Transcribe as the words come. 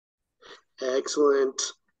Excellent.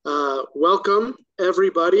 Welcome,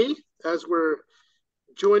 everybody. As we're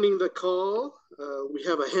joining the call, we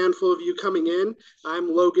have a handful of you coming in. I'm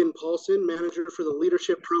Logan Paulson, manager for the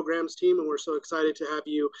Leadership Programs team, and we're so excited to have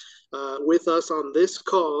you with us on this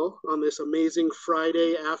call on this amazing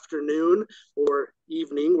Friday afternoon or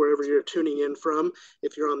evening, wherever you're tuning in from.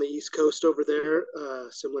 If you're on the East Coast over there,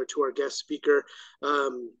 similar to our guest speaker,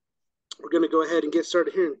 we're going to go ahead and get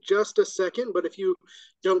started here in just a second. But if you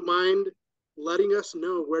don't mind letting us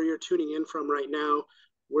know where you're tuning in from right now,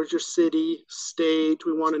 where's your city, state?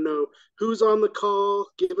 We want to know who's on the call.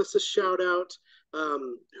 Give us a shout out.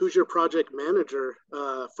 Who's your project manager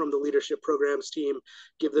from the leadership programs team?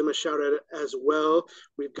 Give them a shout out as well.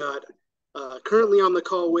 We've got currently on the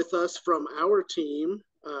call with us from our team,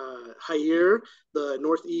 Jair, the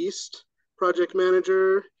Northeast project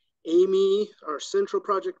manager, Amy, our Central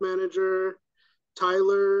project manager,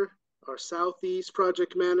 Tyler, our Southeast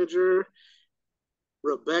project manager,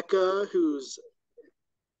 Rebecca, who's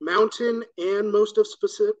Mountain and most of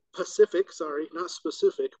Pacific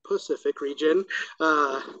region.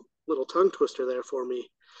 Little tongue twister there for me.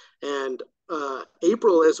 And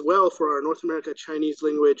April as well for our North America Chinese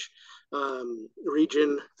language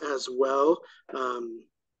region as well. And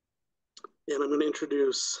I'm going to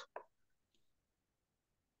introduce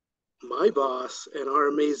my boss and our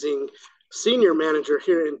amazing senior manager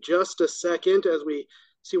here in just a second as we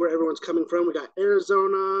see where everyone's coming from. We got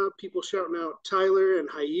Arizona, people shouting out Tyler and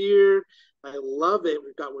Jair. I love it.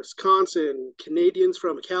 We've got Wisconsin, Canadians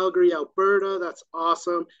from Calgary, Alberta. That's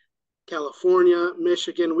awesome. California,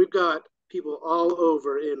 Michigan. We've got people all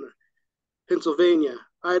over in Pennsylvania,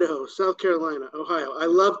 Idaho, South Carolina, Ohio. I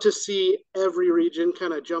love to see every region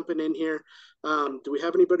kind of jumping in here. Do we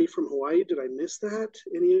have anybody from Hawaii? Did I miss that?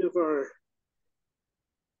 Any of our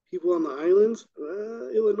people on the islands?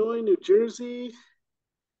 Illinois, New Jersey,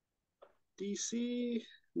 DC,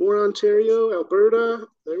 more Ontario, Alberta.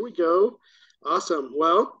 There we go. Awesome.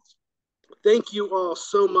 Well, thank you all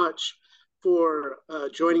so much for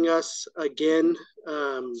joining us again.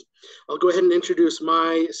 I'll go ahead and introduce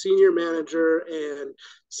my senior manager and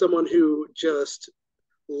someone who just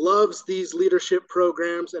loves these leadership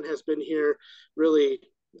programs and has been here really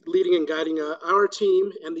leading and guiding our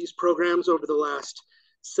team and these programs over the last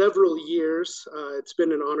several years. It's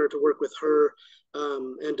been an honor to work with her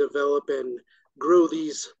and develop and grow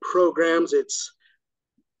these programs. It's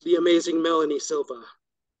the amazing Melanie Silva.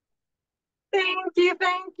 Thank you,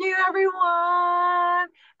 everyone.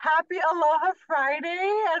 Happy Aloha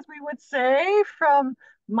Friday, as we would say, from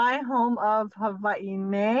my home of Hawaii.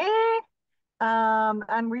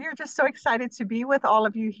 And we are just so excited to be with all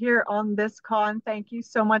of you here on this call. And thank you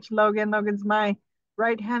so much, Logan. Logan's my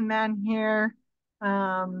right-hand man here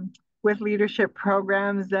with leadership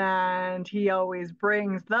programs, and he always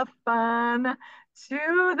brings the fun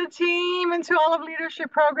to the team and to all of leadership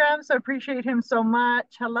programs. So appreciate him so much.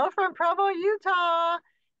 Hello from Provo, Utah.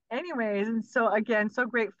 Anyways, and so again, so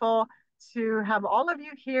grateful to have all of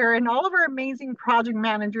you here and all of our amazing project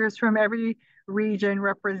managers from every region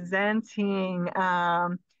representing.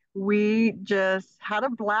 We just had a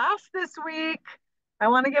blast this week. I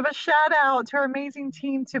want to give a shout out to our amazing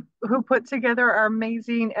team who put together our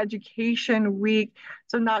amazing education week.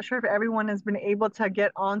 So not sure if everyone has been able to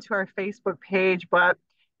get onto our Facebook page, but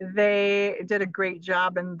they did a great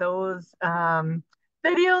job, and those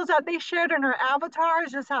videos that they shared in our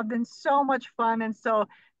avatars just have been so much fun. And so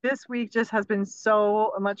this week just has been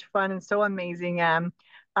so much fun and so amazing. And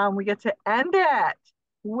we get to end it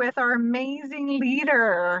with our amazing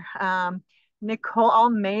leader, Nicole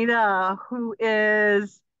Almeida, who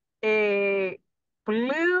is a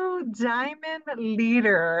Blue Diamond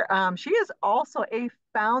leader. She is also a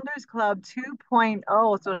Founders Club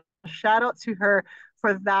 2.0. So shout out to her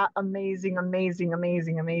for that amazing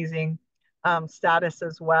status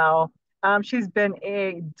as well. She's been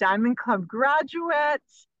a Diamond Club graduate.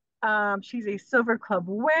 She's a Silver Club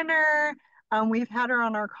winner. We've had her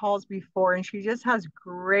on our calls before, and she just has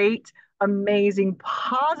great, amazing,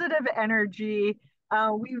 positive energy.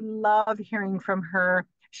 We love hearing from her.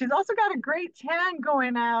 She's also got a great tan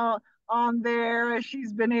going out on there.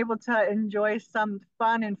 She's been able to enjoy some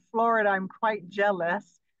fun in Florida. I'm quite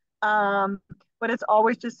jealous. But it's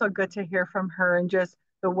always just so good to hear from her and just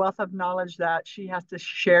the wealth of knowledge that she has to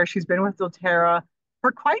share. She's been with doTERRA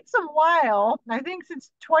for quite some while. I think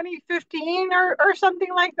since 2015 or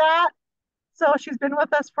something like that. So she's been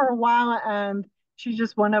with us for a while, and she's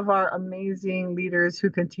just one of our amazing leaders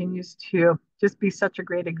who continues to just be such a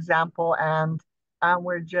great example. And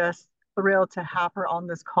we're just thrilled to have her on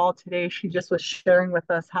this call today. She just was sharing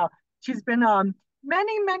with us how she's been on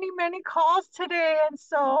many calls today. And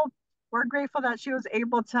so we're grateful that she was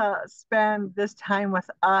able to spend this time with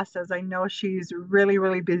us, as I know she's really,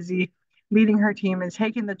 really busy leading her team and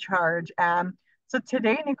taking the charge. So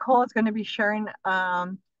today, Nicole is going to be sharing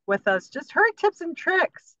with us just her tips and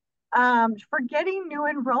tricks for getting new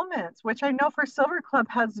enrollments, which I know for Silver Club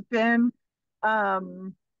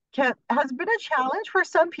um, has been a challenge for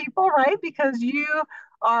some people, right? Because you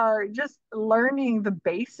are just learning the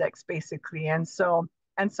basics basically. And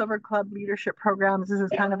Silver Club leadership programs, this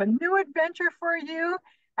is kind of a new adventure for you.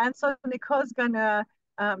 And so Nicole's gonna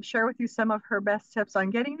share with you some of her best tips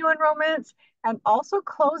on getting new enrollments and also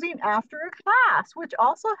closing after a class, which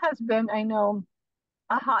also has been, I know,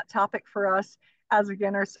 a hot topic for us as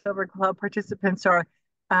again our Silver Club participants are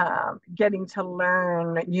getting to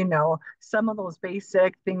learn, some of those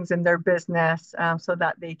basic things in their business so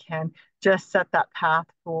that they can just set that path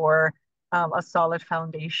for a solid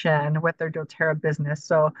foundation with their doTERRA business.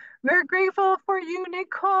 So we're grateful for you,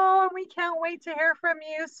 Nicole. We can't wait to hear from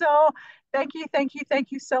you. So thank you, thank you,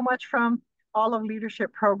 thank you so much from all of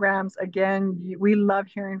leadership programs. Again, we love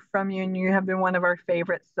hearing from you, and you have been one of our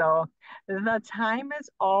favorites. So the time is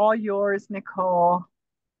all yours, Nicole.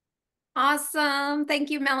 Awesome. Thank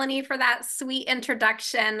you, Melanie, for that sweet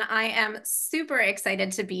introduction. I am super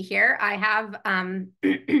excited to be here. I have,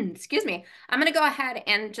 excuse me, I'm going to go ahead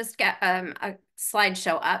and just get a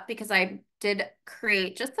slideshow up because I did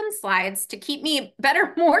create just some slides to keep me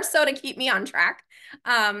better, more so to keep me on track.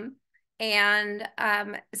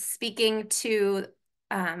 Speaking to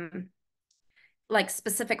like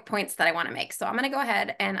specific points that I want to make. So I'm going to go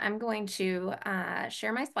ahead and I'm going to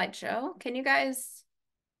share my slideshow. Can you guys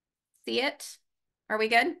see it? Are we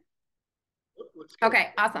good? Okay,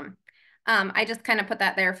 awesome. I just kind of put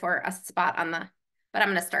that there for a spot on but I'm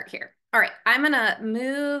going to start here. All right, I'm going to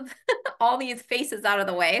move all these faces out of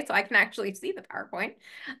the way so I can actually see the PowerPoint.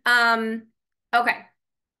 Okay.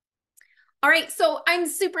 All right, so I'm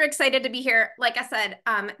super excited to be here. Like I said,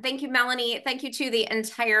 thank you, Melanie. Thank you to the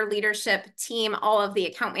entire leadership team, all of the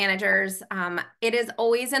account managers. It is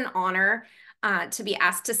always an honor to be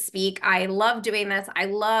asked to speak. I love doing this. I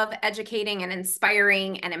love educating and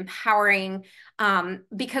inspiring and empowering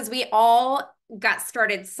because we all got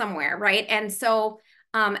started somewhere, right? And so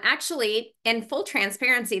actually, in full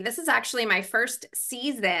transparency, this is actually my first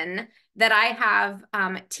season that I have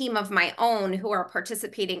a team of my own who are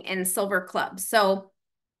participating in Silver Club. So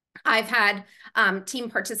I've had team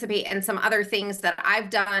participate in some other things that I've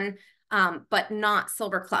done, but not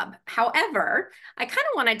Silver Club. However, I kind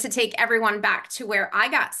of wanted to take everyone back to where I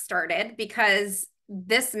got started because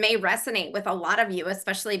this may resonate with a lot of you,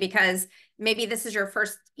 especially because maybe this is your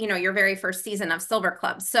first, your very first season of Silver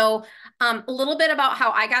Club. So a little bit about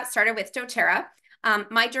how I got started with doTERRA.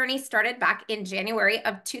 My journey started back in January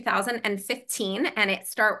of 2015, and it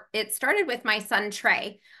started with my son,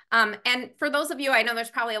 Trey. And for those of you, I know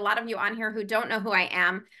there's probably a lot of you on here who don't know who I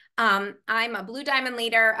am. I'm a Blue Diamond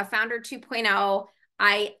leader, a founder 2.0.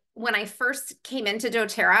 When I first came into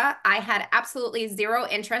doTERRA, I had absolutely zero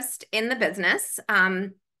interest in the business.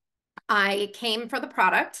 I came for the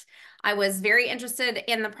product. I was very interested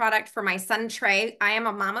in the product for my son, Trey. I am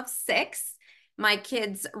a mom of 6. My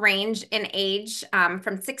kids range in age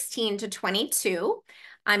from 16 to 22.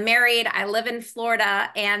 I'm married, I live in Florida,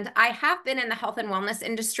 and I have been in the health and wellness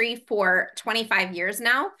industry for 25 years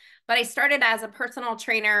now, but I started as a personal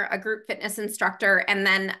trainer, a group fitness instructor, and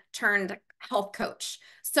then turned health coach.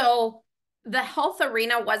 So the health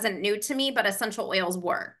arena wasn't new to me, but essential oils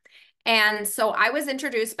were. And so I was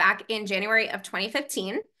introduced back in January of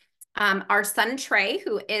 2015. Our son, Trey,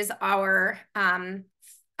 who is our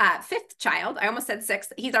 5th child, I almost said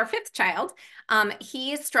 6th, he's our 5th child.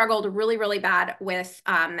 He struggled really, really bad with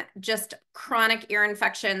just chronic ear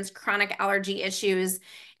infections, chronic allergy issues.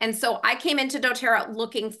 And so I came into doTERRA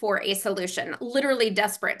looking for a solution, literally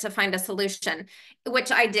desperate to find a solution,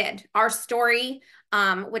 which I did. Our story,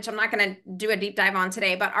 which I'm not going to do a deep dive on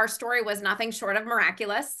today, but our story was nothing short of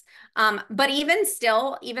miraculous. But even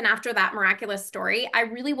still, even after that miraculous story, I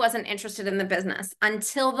really wasn't interested in the business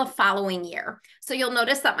until the following year. So you'll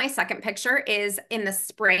notice that my second picture is in the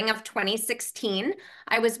spring of 2016.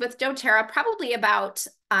 I was with doTERRA probably about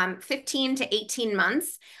 15 to 18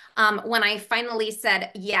 months when I finally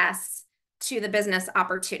said yes to the business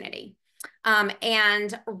opportunity.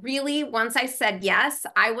 And really, once I said yes,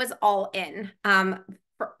 I was all in.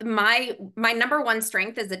 My number one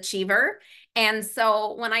strength is achiever. And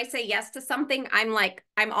so when I say yes to something,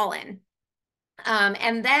 I'm all in.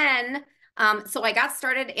 So I got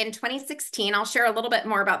started in 2016. I'll share a little bit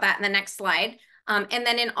more about that in the next slide. And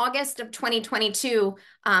then in August of 2022,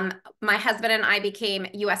 my husband and I became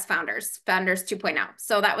US Founders 2.0.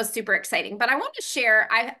 So that was super exciting. But I want to share,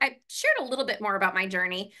 I shared a little bit more about my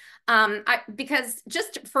journey because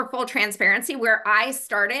just for full transparency, where I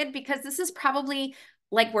started, because this is probably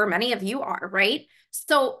like where many of you are, right?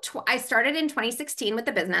 So I started in 2016 with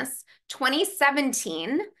the business.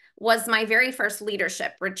 2017 was my very first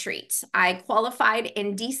leadership retreat. I qualified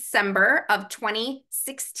in December of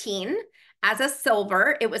 2016 as a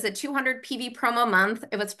silver. It was a 200 PV promo month.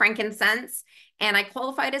 It was frankincense, and I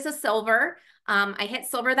qualified as a silver. I hit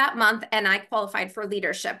silver that month, and I qualified for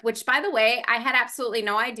leadership, which, by the way, I had absolutely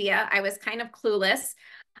no idea. I was kind of clueless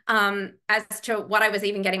as to what I was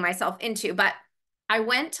even getting myself into. But I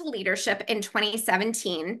went to leadership in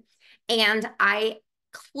 2017, and I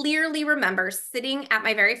clearly remember sitting at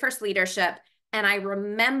my very first leadership, and I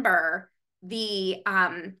remember the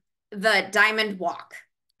diamond walk.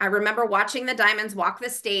 I remember watching the diamonds walk the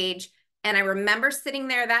stage, and I remember sitting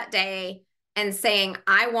there that day and saying,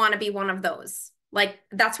 I want to be one of those. Like,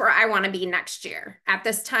 that's where I want to be next year. At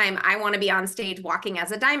this time, I want to be on stage walking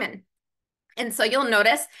as a diamond. And so you'll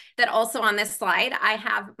notice that also on this slide, I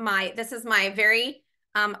have this is my very,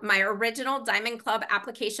 my original Diamond Club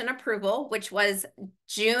application approval, which was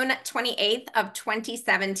June 28th of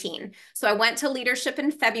 2017. So I went to leadership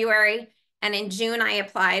in February, and in June, I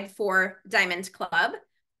applied for Diamond Club.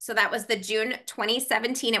 So that was the June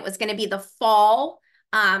 2017. It was going to be the fall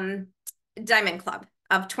Diamond Club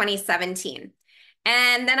of 2017.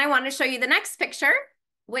 And then I want to show you the next picture,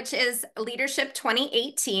 which is leadership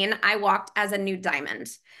 2018. I walked as a new diamond.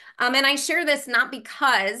 And I share this not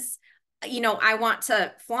because, you know, I want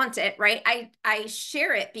to flaunt it, right? I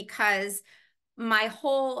share it because my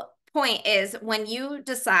whole point is when you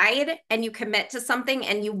decide and you commit to something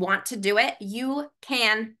and you want to do it, you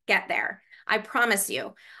can get there. I promise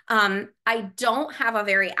you. I don't have a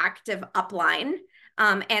very active upline.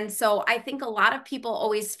 And so I think a lot of people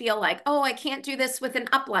always feel like, oh, I can't do this with an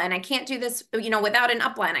upline. I can't do this, you know, without an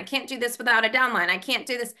upline. I can't do this without a downline. I can't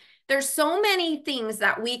do this. There's so many things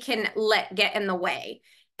that we can let get in the way.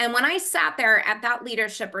 And when I sat there at that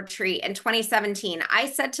leadership retreat in 2017, I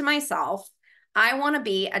said to myself, I want to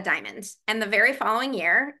be a diamond. And the very following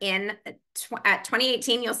year at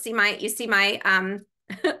 2018, you see my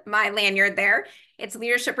my lanyard there. It's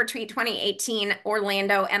Leadership Retreat 2018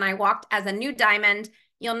 Orlando, and I walked as a new diamond.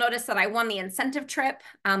 You'll notice that I won the incentive trip.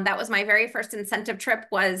 That was my very first incentive trip,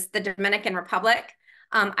 was the Dominican Republic.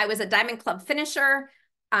 I was a Diamond Club finisher,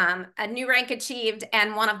 a new rank achieved,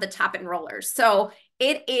 and one of the top enrollers. So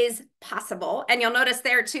it is possible. And you'll notice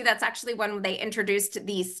there too, that's actually when they introduced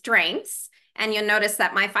these strengths. And you'll notice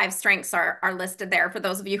that my 5 strengths are listed there for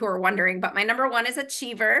those of you who are wondering. But my number 1 is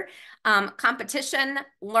achiever. Competition,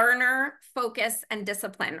 learner, focus, and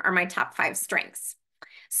discipline are my top 5 strengths.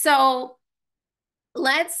 So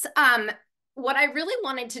let's, what I really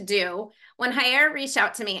wanted to do when Jair reached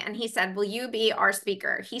out to me and he said, will you be our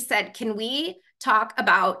speaker? He said, can we talk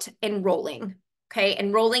about enrolling? Okay,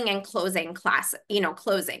 enrolling and closing class,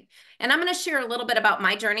 closing. And I'm going to share a little bit about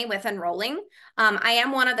my journey with enrolling. I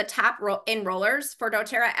am one of the top enrollers for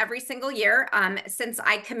doTERRA every single year. Since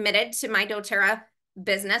I committed to my doTERRA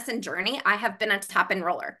business and journey, I have been a top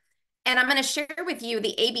enroller. And I'm going to share with you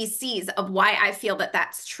the ABCs of why I feel that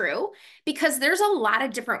that's true, because there's a lot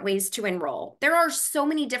of different ways to enroll. There are so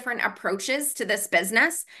many different approaches to this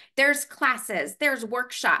business. There's classes, there's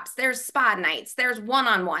workshops, there's spa nights, there's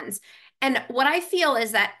one-on-ones. And what I feel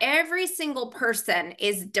is that every single person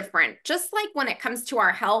is different. Just like when it comes to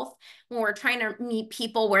our health, when we're trying to meet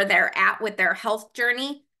people where they're at with their health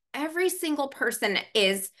journey, every single person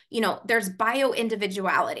is, there's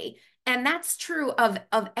bio-individuality. And that's true of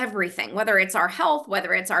everything, whether it's our health,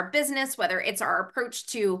 whether it's our business, whether it's our approach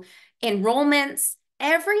to enrollments.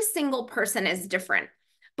 Every single person is different.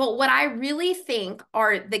 But what I really think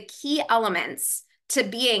are the key elements to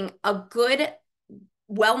being a good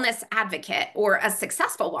wellness advocate or a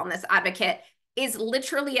successful wellness advocate is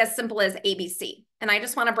literally as simple as ABC. And I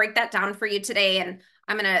just want to break that down for you today. And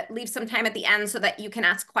I'm going to leave some time at the end so that you can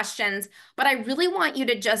ask questions. But I really want you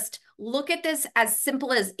to just look at this as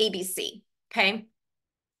simple as ABC. Okay.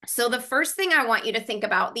 So the first thing I want you to think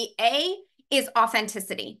about, the A is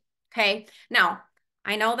authenticity. Okay. Now,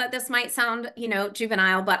 I know that this might sound,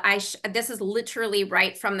 juvenile, but this is literally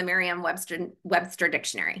right from the Merriam-Webster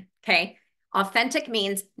dictionary. Okay. Authentic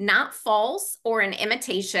means not false or an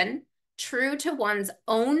imitation, true to one's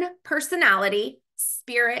own personality,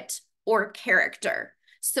 spirit, or character.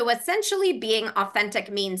 So essentially being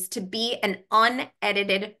authentic means to be an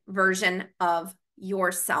unedited version of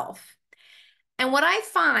yourself. And what I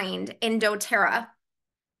find in doTERRA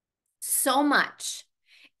so much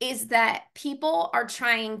is that people are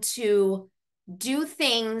trying to do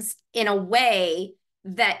things in a way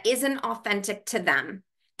that isn't authentic to them.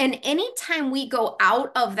 And anytime we go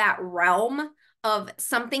out of that realm of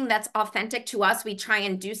something that's authentic to us, we try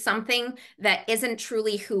and do something that isn't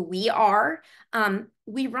truly who we are,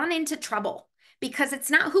 we run into trouble because it's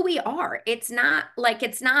not who we are. It's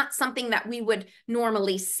not something that we would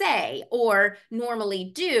normally say or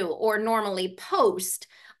normally do or normally post.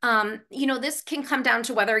 This can come down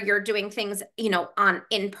to whether you're doing things,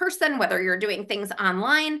 in person, whether you're doing things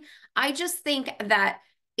online. I just think that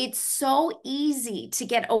it's so easy to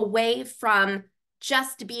get away from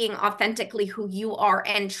just being authentically who you are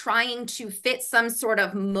and trying to fit some sort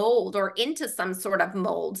of mold or into some sort of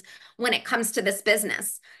mold when it comes to this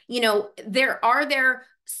business. There are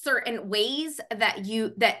certain ways that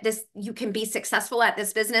you can be successful at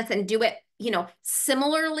this business and do it,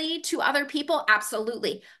 similarly to other people,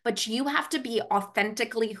 absolutely. But you have to be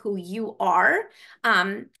authentically who you are.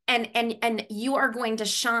 And you are going to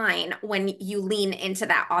shine when you lean into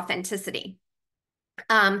that authenticity.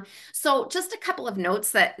 So just a couple of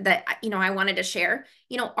notes that I wanted to share.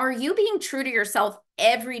 Are you being true to yourself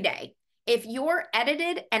every day? If you're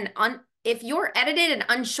edited and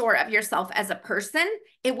unsure of yourself as a person,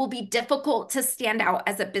 it will be difficult to stand out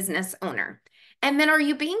as a business owner. And then, are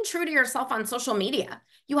you being true to yourself on social media?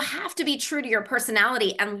 You have to be true to your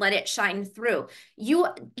personality and let it shine through. You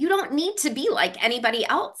don't need to be like anybody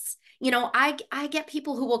else. I get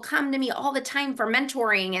people who will come to me all the time for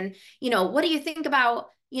mentoring and, what do you think about,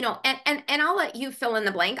 and I'll let you fill in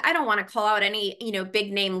the blank. I don't want to call out any,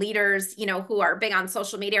 big name leaders, who are big on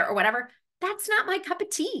social media or whatever. That's not my cup of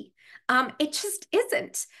tea. It just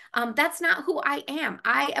isn't. That's not who I am.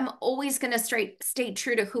 I am always going to stay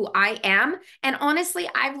true to who I am. And honestly,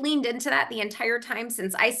 I've leaned into that the entire time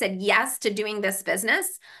since I said yes to doing this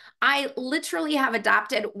business. I literally have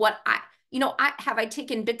adopted what I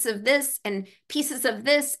taken bits of this and pieces of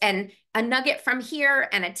this and a nugget from here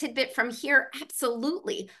and a tidbit from here?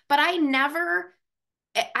 Absolutely. But I'm never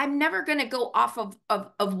going to go off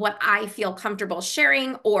of what I feel comfortable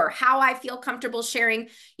sharing or how I feel comfortable sharing.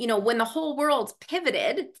 When the whole world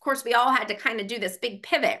pivoted, of course, we all had to kind of do this big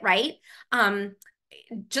pivot, right?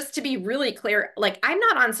 Just to be really clear, like, I'm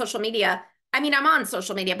not on social media. I mean, I'm on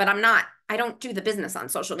social media, but I don't do the business on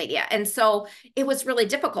social media. And so it was really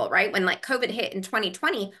difficult, right? When like COVID hit in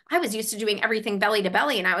 2020, I was used to doing everything belly to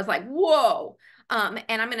belly. And I was like, whoa. And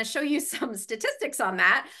I'm going to show you some statistics on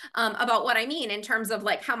that, about what I mean in terms of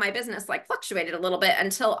like how my business like fluctuated a little bit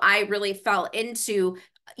until I really fell into,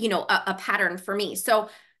 a pattern for me. So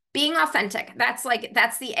being authentic, that's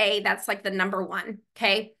the A, that's like the number one.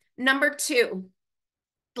 Okay. Number two,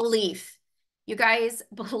 belief. You guys,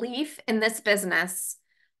 belief in this business.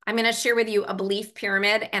 I'm going to share with you a belief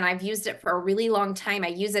pyramid, and I've used it for a really long time. I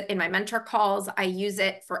use it in my mentor calls. I use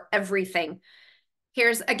it for everything.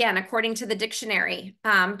 Here's, again, according to the dictionary,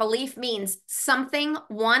 belief means something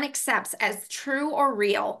one accepts as true or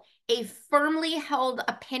real, a firmly held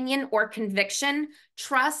opinion or conviction,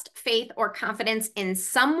 trust, faith, or confidence in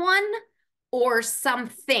someone or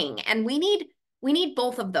something. And we need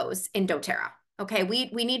both of those in doTERRA. Okay, we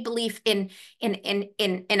need belief in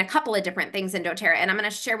a couple of different things in doTERRA, and I'm going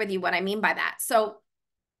to share with you what I mean by that. So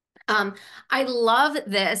I love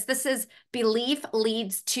this. This is belief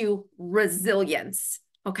leads to resilience.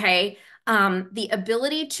 Okay, the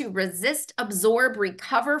ability to resist, absorb,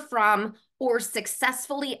 recover from, or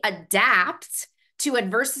successfully adapt to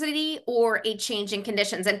adversity or a change in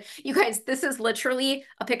conditions. And you guys, this is literally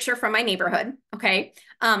a picture from my neighborhood. Okay.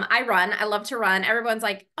 I love to run. Everyone's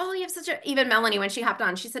like, oh, you have even Melanie, when she hopped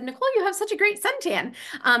on, she said, Nicole, you have such a great suntan.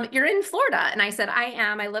 You're in Florida. And I said, I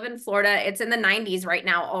am. I live in Florida. It's in the 90s right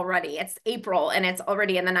now already. It's April and it's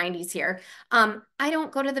already in the 90s here. I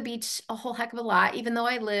don't go to the beach a whole heck of a lot, even though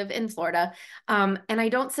I live in Florida. And I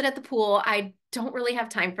don't sit at the pool. I don't really have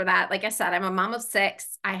time for that. Like I said, I'm a mom of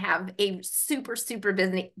 6. I have a super, super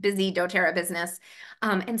busy doTERRA business.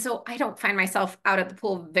 And so I don't find myself out at the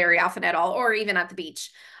pool very often at all, or even at the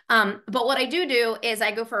beach. But what I do is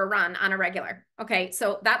I go for a run on a regular. Okay.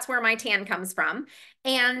 So that's where my tan comes from.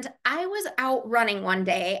 And I was out running one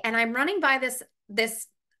day and I'm running by this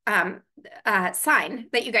sign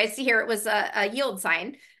that you guys see here. It was a yield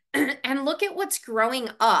sign. And look at what's growing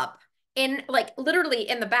up in, like, literally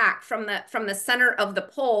in the back from the center of the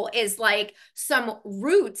pole is like some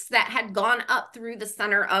roots that had gone up through the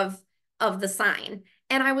center of the sign.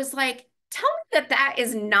 And I was like, tell me that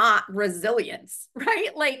is not resilience, right?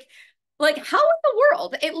 Like how in the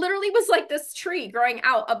world? It literally was like this tree growing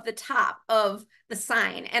out of the top of the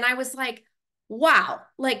sign. And I was like, wow,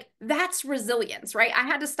 like that's resilience, right? I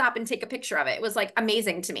had to stop and take a picture of it. It was like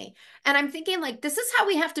amazing to me. And I'm thinking like, this is how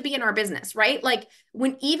we have to be in our business, right? Like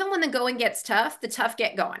even when the going gets tough, the tough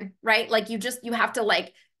get going, right? Like you have to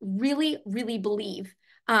like really, really believe.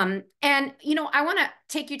 And I want to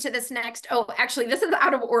take you to this next. Oh, actually, this is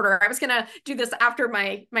out of order. I was going to do this after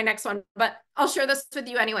my next one, but I'll share this with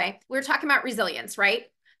you anyway. We're talking about resilience, right?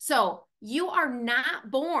 So you are not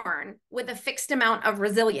born with a fixed amount of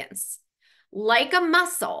resilience. Like a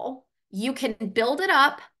muscle, you can build it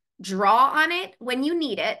up, draw on it when you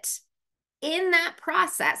need it. In that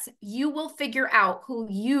process, you will figure out who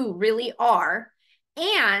you really are,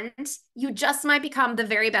 and you just might become the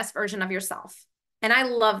very best version of yourself. And I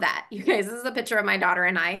love that. You guys, this is a picture of my daughter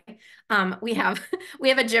and I. We have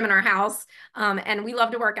a gym in our house, and we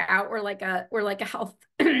love to work out. We're like a health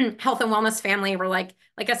health and wellness family. We're like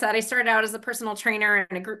I said, I started out as a personal trainer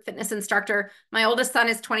and a group fitness instructor. My oldest son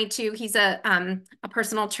is 22. He's a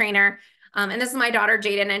personal trainer. And this is my daughter,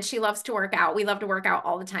 Jaden, and she loves to work out. We love to work out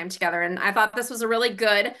all the time together. And I thought this was a really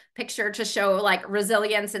good picture to show like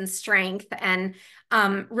resilience and strength, and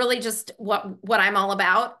really just what I'm all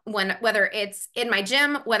about whether it's in my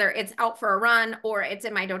gym, whether it's out for a run, or it's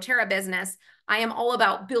in my doTERRA business. I am all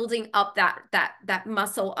about building up that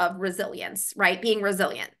muscle of resilience, right? Being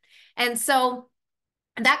resilient. And so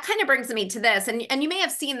that kind of brings me to this, and you may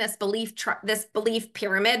have seen this belief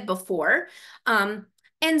pyramid before.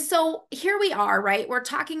 And so here we are, right? We're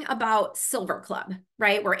talking about Silver Club,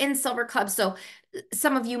 right? We're in Silver Club. So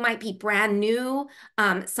some of you might be brand new.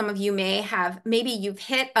 Some of you maybe you've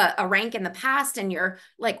hit a rank in the past and you're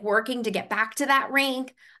like working to get back to that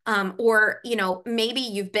rank. Or, maybe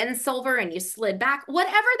you've been silver and you slid back,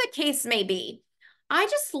 whatever the case may be. I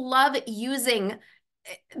just love using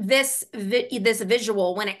this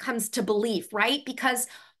visual when it comes to belief, right? Because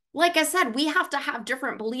like I said, we have to have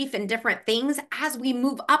different belief in different things as we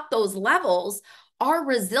move up those levels. Our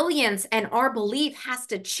resilience and our belief has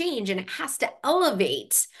to change, and it has to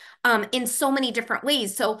elevate in so many different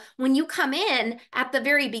ways. So when you come in at the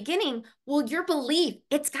very beginning, well, your belief,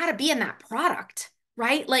 it's got to be in that product,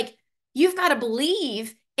 right? Like you've got to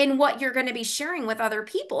believe in what you're going to be sharing with other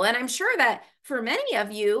people. And I'm sure that for many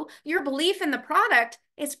of you, your belief in the product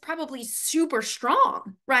is probably super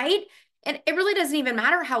strong, right? And it really doesn't even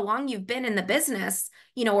matter how long you've been in the business,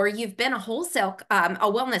 or you've been a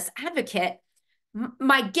wellness advocate.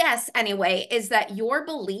 My guess anyway, is that your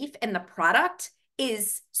belief in the product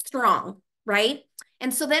is strong, right?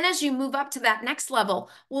 And so then as you move up to that next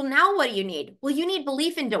level, well, now what do you need? Well, you need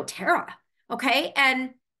belief in doTERRA, okay?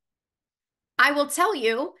 And I will tell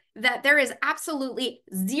you that there is absolutely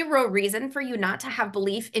zero reason for you not to have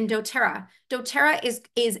belief in doTERRA. doTERRA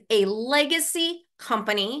is a legacy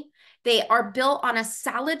company. They are built on a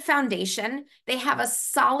solid foundation. They have a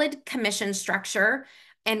solid commission structure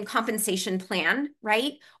and compensation plan,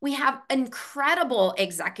 right? We have incredible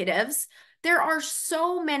executives. There are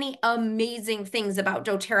so many amazing things about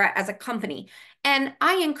doTERRA as a company. And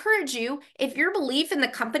I encourage you, if your belief in the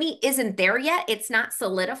company isn't there yet, it's not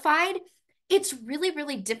solidified, it's really,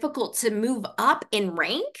 really difficult to move up in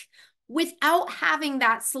rank without having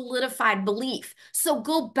that solidified belief. So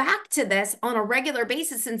go back to this on a regular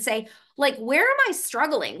basis and say, like, where am I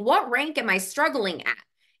struggling? What rank am I struggling at?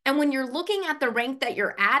 And when you're looking at the rank that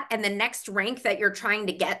you're at and the next rank that you're trying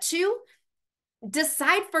to get to,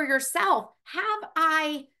 decide for yourself, have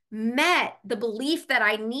I met the belief that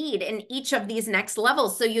I need in each of these next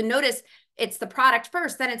levels? So you notice it's the product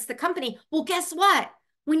first, then it's the company. Well, guess what?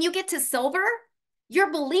 When you get to silver,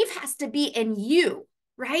 your belief has to be in you,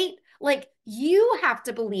 right? Like you have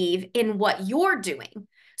to believe in what you're doing.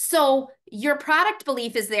 So your product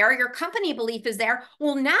belief is there, your company belief is there.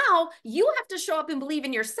 Well, now you have to show up and believe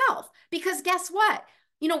in yourself, because guess what?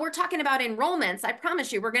 We're talking about enrollments. I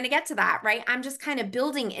promise you, we're going to get to that, right? I'm just kind of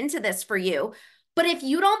building into this for you. But if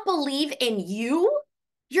you don't believe in you,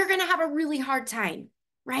 you're going to have a really hard time,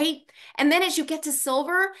 right? And then as you get to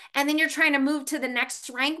silver and then you're trying to move to the next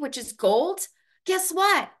rank, which is gold, guess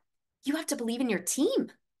what? You have to believe in your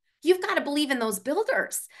team. You've got to believe in those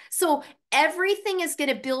builders. So everything is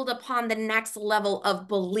going to build upon the next level of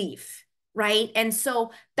belief, right? And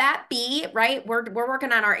so that right, we're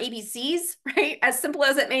working on our ABCs, right? As simple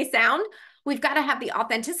as it may sound, we've got to have the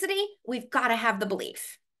authenticity. We've got to have the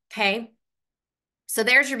belief, okay? So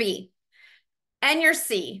there's your B. And your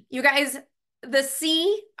C. You guys, the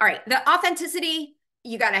C, all right, the authenticity,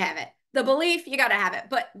 you got to have it. The belief, you got to have it.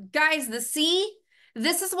 But guys, the C,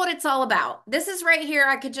 this is what it's all about. This is right here.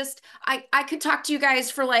 I could talk to you guys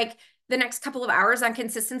for like the next couple of hours on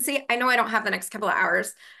consistency. I know I don't have the next couple of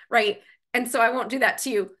hours, right? And so I won't do that to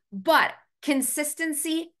you. But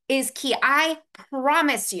Consistency is key. I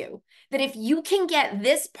promise you that if you can get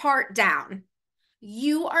this part down,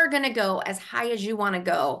 you are going to go as high as you want to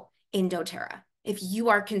go in doTERRA if you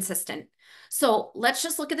are consistent. So let's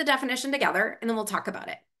just look at the definition together and then we'll talk about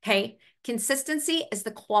it. Okay. Consistency is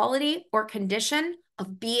the quality or condition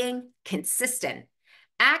of being consistent.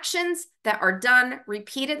 Actions that are done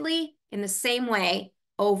repeatedly in the same way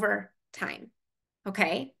over time.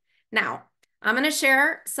 Okay. Now, I'm going to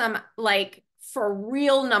share some like for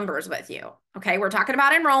real numbers with you. Okay. We're talking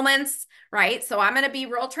about enrollments, right? So I'm going to be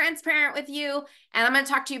real transparent with you and I'm going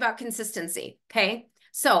to talk to you about consistency. Okay.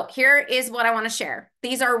 So here is what I want to share.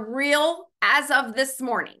 These are real as of this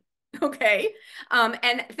morning. Okay.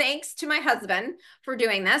 And thanks to my husband for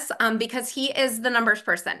doing this because he is the numbers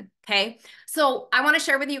person. Okay. So I want to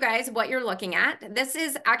share with you guys what you're looking at. This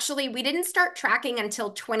is actually, we didn't start tracking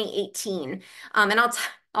until 2018. And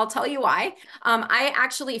I'll tell you why. I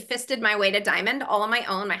actually fisted my way to diamond all on my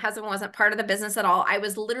own. My husband wasn't part of the business at all. I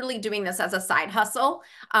was literally doing this as a side hustle.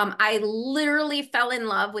 I literally fell in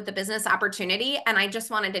love with the business opportunity and I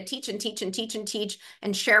just wanted to teach and teach and teach and teach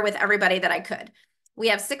and share with everybody that I could. We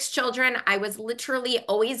have 6 children. I was literally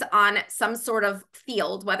always on some sort of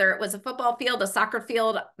field, whether it was a football field, a soccer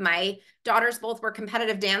field. My daughters both were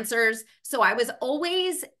competitive dancers. So I was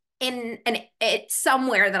always in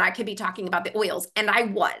somewhere that I could be talking about the oils, and I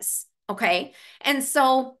was, okay? And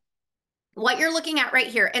so what you're looking at right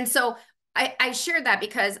here, and so I shared that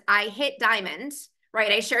because I hit diamond,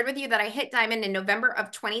 right? I shared with you that I hit diamond in November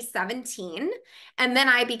of 2017, and then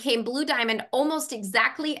I became blue diamond almost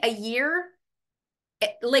exactly a year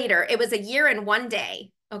later. It was a year and 1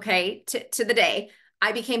 day, okay, to the day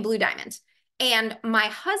I became blue diamond. And my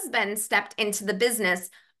husband stepped into the business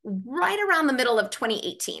right around the middle of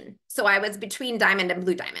 2018. So I was between diamond and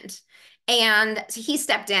blue diamond. And he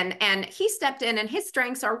stepped in and his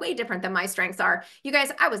strengths are way different than my strengths are. You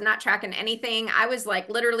guys, I was not tracking anything. I was like,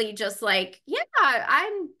 literally just like, yeah,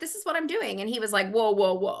 this is what I'm doing. And he was like, whoa,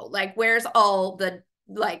 whoa, whoa. Like, where's all the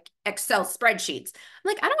like Excel spreadsheets? I'm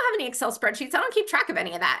like, I don't have any Excel spreadsheets. I don't keep track of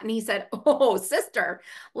any of that. And he said, oh, sister,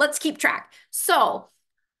 let's keep track. So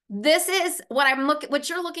this is what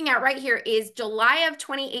you're looking at right here is July of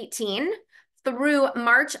 2018 through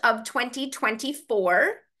March of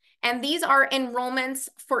 2024. And these are enrollments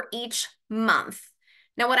for each month.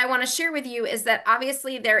 Now, what I want to share with you is that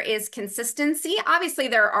obviously there is consistency. Obviously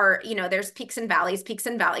there are, there's peaks and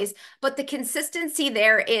valleys, but the consistency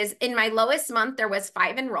there is in my lowest month, there was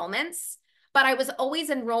 5 enrollments, but I was always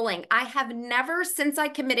enrolling. I have never, since I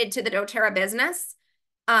committed to the doTERRA business,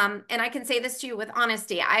 and I can say this to you with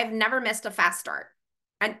honesty, I've never missed a fast start.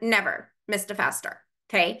 I never missed a fast start.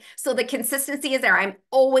 Okay. So the consistency is there. I'm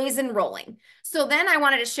always enrolling. So then I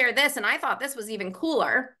wanted to share this, and I thought this was even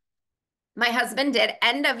cooler. My husband did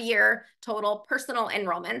end of year total personal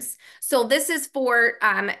enrollments. So this is for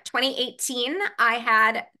 2018. I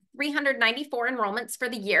had 394 enrollments for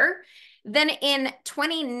the year. Then in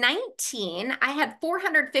 2019, I had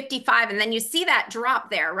 455. And then you see that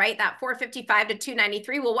drop there, right? That 455 to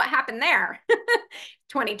 293. Well, what happened there?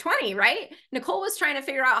 2020, right? Nicole was trying to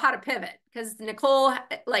figure out how to pivot because Nicole,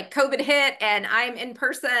 like COVID hit and I'm in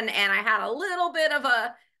person and I had a little bit of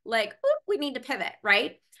a like, we need to pivot,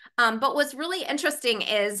 right? But what's really interesting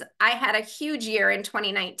is I had a huge year in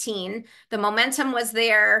 2019. The momentum was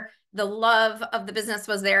there. The love of the business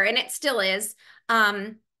was there, and it still is.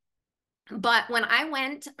 But when I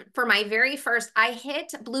went for my very first, I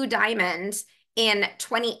hit Blue Diamond in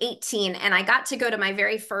 2018, and I got to go to my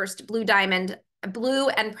very first Blue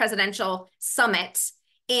and Presidential Summit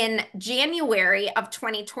in January of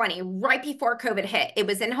 2020, right before COVID hit. It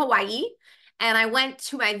was in Hawaii, and I went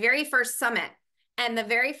to my very first summit. And the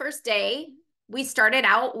very first day, we started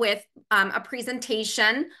out with a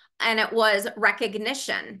presentation, and it was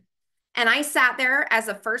recognition. And I sat there as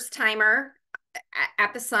a first timer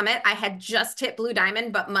at the summit. I had just hit Blue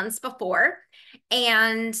Diamond, but months before.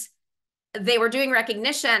 And they were doing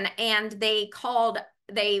recognition, and they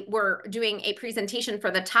were doing a presentation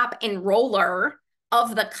for the top enroller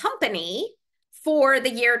of the company for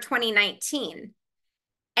the year 2019.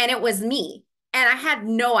 And it was me. And I had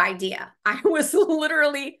no idea. I was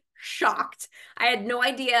literally shocked. I had no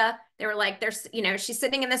idea. They were like, she's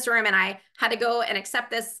sitting in this room, and I had to go and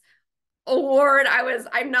accept this award.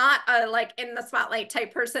 I'm not a like in the spotlight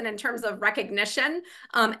type person in terms of recognition.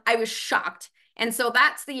 I was shocked. And so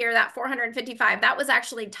that's the year that 455, that was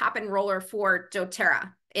actually top enroller for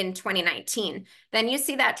doTERRA in 2019. Then you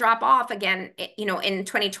see that drop off again, in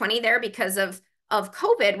 2020 there because of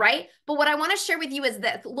COVID, right? But what I want to share with you is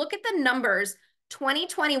that look at the numbers,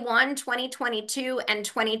 2021, 2022, and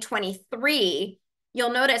 2023.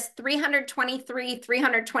 you'll notice 323,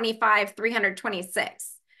 325,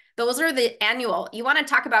 326. Those are the annual. You want to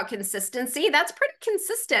talk about consistency? That's pretty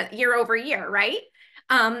consistent year over year, right?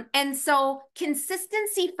 And so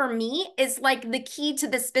consistency for me is like the key to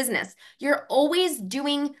this business. You're always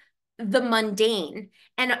doing the mundane.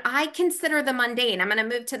 And I consider the mundane, I'm going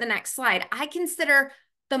to move to the next slide. I consider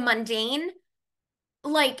the mundane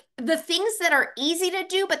like the things that are easy to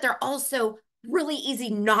do, but they're also really easy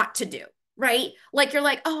not to do, right? Like you're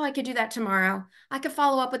like, oh, I could do that tomorrow. I could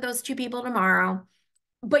follow up with those 2 people tomorrow.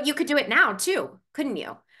 But you could do it now too, couldn't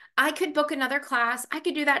you? I could book another class. I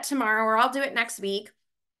could do that tomorrow, or I'll do it next week.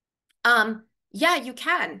 Yeah, you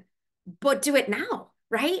can, but do it now,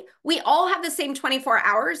 right? We all have the same 24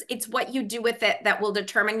 hours. It's what you do with it that will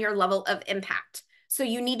determine your level of impact. So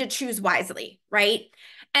you need to choose wisely, right?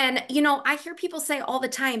 And, I hear people say all the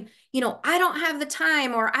time, I don't have the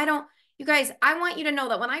time, or you guys, I want you to know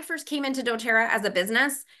that when I first came into doTERRA as a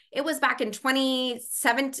business, it was back in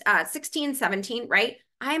 2016, 17, right?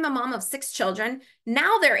 I am a mom of 6 children.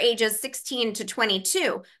 Now their ages 16 to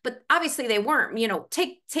 22, but obviously they weren't,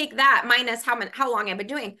 take that minus how long I've been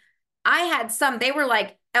doing. I had some, they were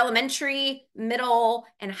like elementary, middle,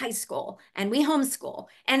 and high school, and we homeschool.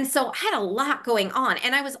 And so I had a lot going on.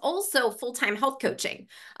 And I was also full-time health coaching.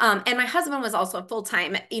 And my husband was also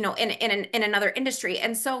full-time, in another industry.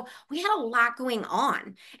 And so we had a lot going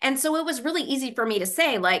on. And so it was really easy for me to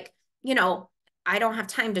say, like, I don't have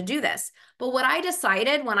time to do this. But what I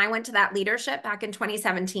decided when I went to that leadership back in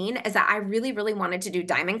 2017 is that I really, really wanted to do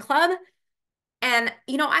Diamond Club. And,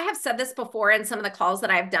 I have said this before in some of the calls that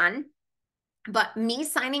I've done, but me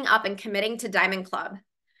signing up and committing to Diamond Club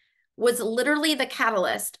was literally the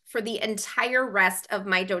catalyst for the entire rest of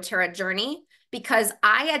my doTERRA journey, because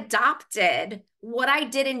I adopted what I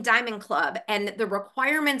did in Diamond Club and the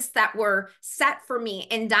requirements that were set for me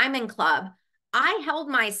in Diamond Club. I held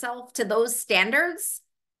myself to those standards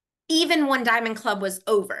even when Diamond Club was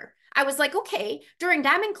over. I was like, okay, during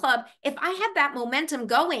Diamond Club, if I had that momentum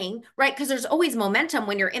going, right? Because there's always momentum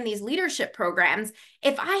when you're in these leadership programs.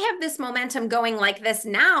 If I have this momentum going like this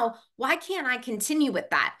now, why can't I continue with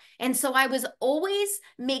that? And so I was always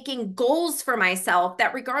making goals for myself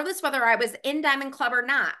that regardless whether I was in Diamond Club or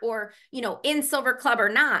not, or, in Silver Club or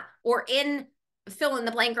not, or in fill in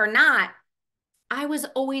the blank or not, I was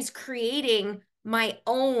always creating my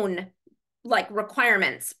own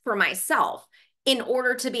requirements for myself in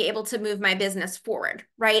order to be able to move my business forward,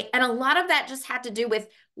 right? And a lot of that just had to do with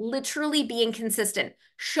literally being consistent,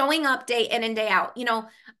 showing up day in and day out.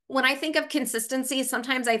 When I think of consistency,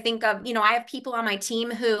 sometimes I think of, I have people on my team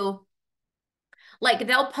who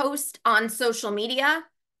they'll post on social media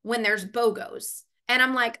when there's BOGOs. And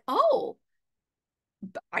I'm like, oh,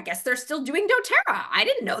 I guess they're still doing doTERRA. I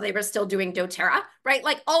didn't know they were still doing doTERRA, right?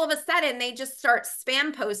 Like all of a sudden they just start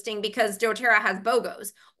spam posting because doTERRA has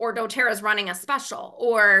BOGOs, or doTERRA is running a special,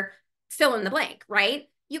 or fill in the blank, right?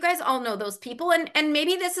 You guys all know those people, and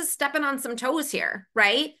maybe this is stepping on some toes here,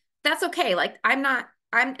 right? That's okay. Like I'm not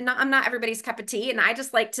everybody's cup of tea, and I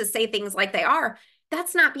just like to say things like they are.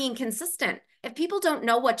 That's not being consistent. If people don't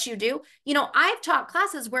know what you do, I've taught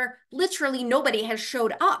classes where literally nobody has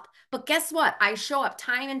showed up. But guess what? I show up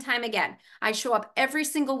time and time again. I show up every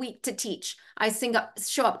single week to teach. I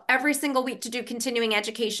show up every single week to do continuing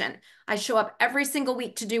education. I show up every single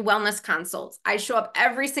week to do wellness consults. I show up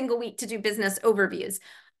every single week to do business overviews.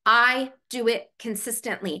 I do it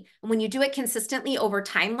consistently. And when you do it consistently over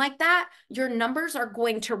time like that, your numbers are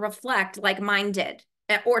going to reflect like mine did,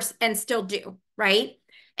 and still do, right?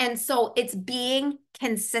 And so it's being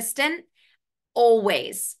consistent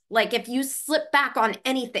always. Like if you slip back on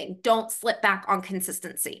anything, don't slip back on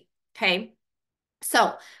consistency. Okay. So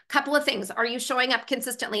a couple of things. Are you showing up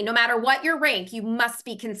consistently? No matter what your rank, you must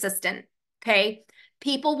be consistent. Okay.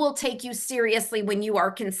 People will take you seriously when you are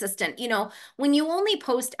consistent. When you only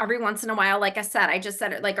post every once in a while, like I said, I just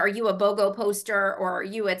said it, like, are you a BOGO poster, or are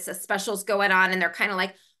you, it's a specials going on? And they're kind of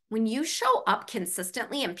like, when you show up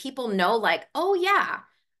consistently and people know like, oh yeah,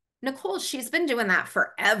 Nicole, she's been doing that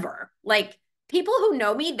forever. Like people who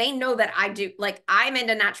know me, they know that I do, like I'm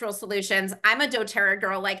into natural solutions. I'm a doTERRA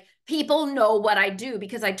girl. Like people know what I do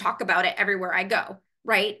because I talk about it everywhere I go.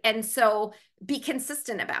 Right. And so be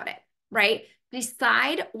consistent about it. Right.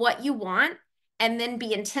 Decide what you want and then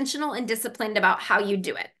be intentional and disciplined about how you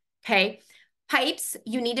do it. Okay. Pipes,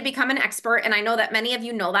 you need to become an expert. And I know that many of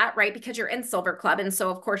you know that, right? Because you're in Silver Club. And so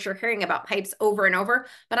of course you're hearing about pipes over and over,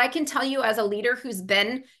 but I can tell you as a leader who's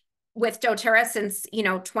been with doTERRA since,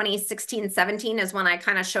 2016, 17 is when I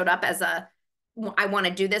kind of showed up as I want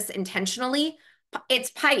to do this intentionally.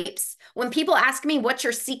 It's pipes. When people ask me, what's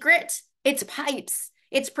your secret? It's pipes.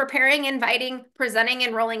 It's preparing, inviting, presenting,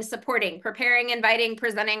 enrolling, supporting, preparing, inviting,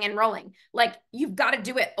 presenting, enrolling. Like you've got to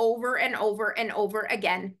do it over and over and over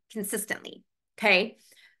again consistently. Okay.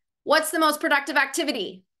 What's the most productive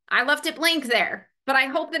activity? I left it blank there, but I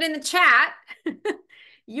hope that in the chat,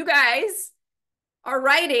 you guys are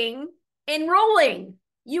writing enrolling.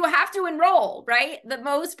 You have to enroll, right? The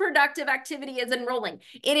most productive activity is enrolling.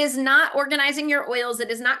 It is not organizing your oils.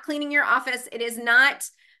 It is not cleaning your office. It is not,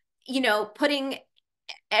 putting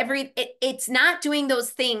it's not doing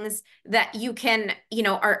those things that you can,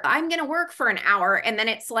 I'm going to work for an hour. And then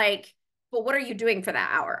it's like, but what are you doing for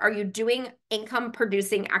that hour? Are you doing income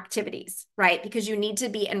producing activities, right? Because you need to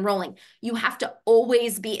be enrolling. You have to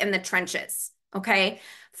always be in the trenches. Okay.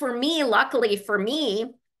 For me, luckily for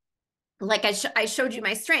me, like I showed you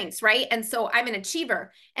my strengths, right? And so I'm an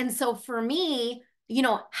achiever. And so for me,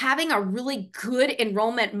 having a really good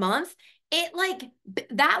enrollment month, it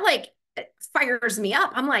fires me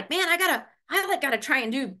up. I'm like, man, I gotta try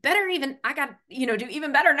and do better. I gotta, do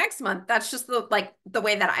even better next month. That's just the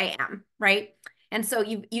way that I am, right? And so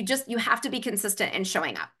you have to be consistent in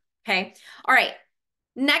showing up. Okay. All right.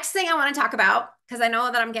 Next thing I want to talk about, because I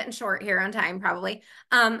know that I'm getting short here on time, probably.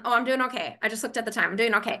 I'm doing okay. I just looked at the time. I'm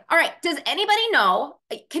doing okay. All right. Does anybody know?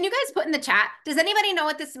 Can you guys put in the chat? Does anybody know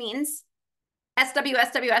what this means? SW,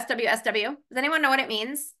 SW, SW, SW. Does anyone know what it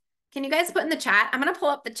means? Can you guys put in the chat? I'm going to pull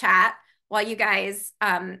up the chat while you guys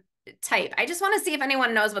type. I just want to see if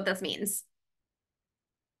anyone knows what this means.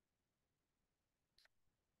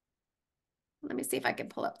 Let me see if I can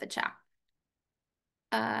pull up the chat.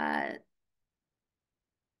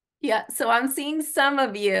 Yeah, so I'm seeing some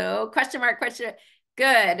of you. Question mark, question.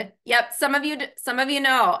 Good. Yep, some of you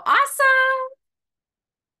know. Awesome.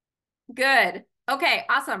 Good. Okay,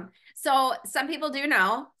 awesome. So some people do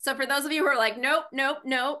know. So for those of you who are like, nope, nope,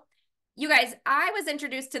 nope. You guys, I was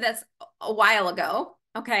introduced to this a while ago,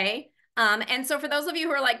 okay? And so for those of you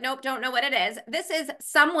who are like, nope, don't know what it is, this is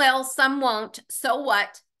some will, some won't, so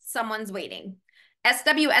what? Someone's waiting.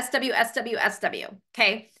 SW, SW, SW, SW,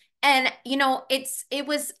 okay? And it's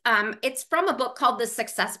from a book called The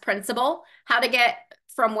Success Principle, how to get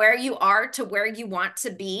from where you are to where you want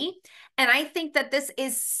to be. And I think that this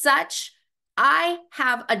is I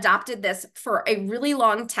have adopted this for a really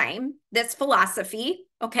long time, this philosophy,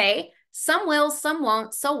 okay? Some will, some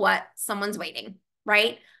won't, so what? Someone's waiting,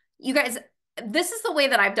 right? You guys, this is the way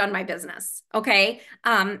that I've done my business, okay?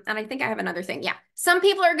 And I think I have another thing. Yeah. Some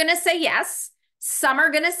people are going to say yes. Some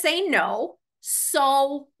are going to say no.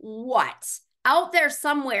 So what? Out there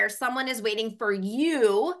somewhere, someone is waiting for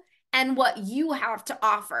you and what you have to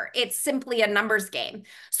offer. It's simply a numbers game.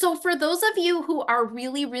 So for those of you who are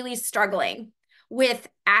really, really struggling with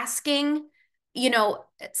asking,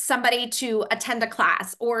 somebody to attend a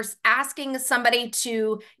class or asking somebody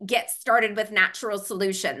to get started with natural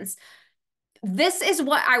solutions, this is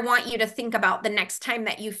what I want you to think about the next time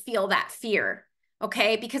that you feel that fear,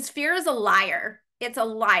 okay? Because fear is a liar. It's a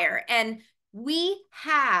liar. And we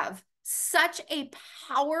have such a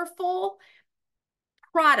powerful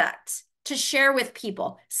product to share with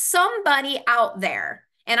people. Somebody out there,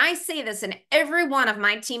 and I say this in every one of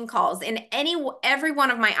my team calls, in every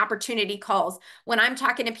one of my opportunity calls, when I'm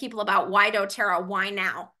talking to people about why doTERRA, why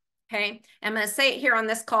now, okay? I'm going to say it here on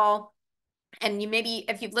this call. And maybe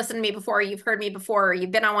if you've listened to me before, you've heard me before, or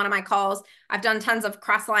you've been on one of my calls, I've done tons of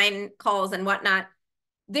cross-line calls and whatnot.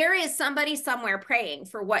 There is somebody somewhere praying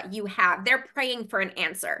for what you have. They're praying for an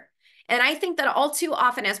answer. And I think that all too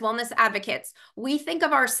often as wellness advocates, we think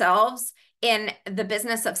of ourselves in the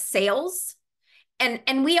business of sales.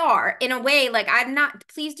 And we are, in a way, like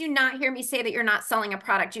please do not hear me say that you're not selling a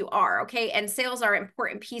product. You are, okay? And sales are an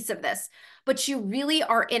important piece of this. But you really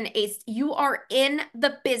are you are in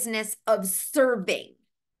the business of serving.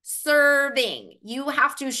 Serving. You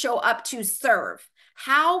have to show up to serve.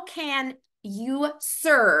 How can you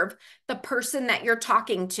serve the person that you're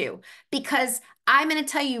talking to? Because I'm going to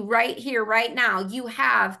tell you right here, right now, you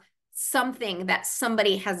have something that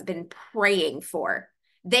somebody has been praying for.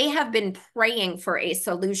 They have been praying for a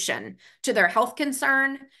solution to their health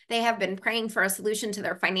concern. They have been praying for a solution to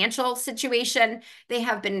their financial situation. They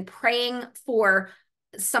have been praying for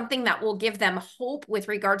something that will give them hope with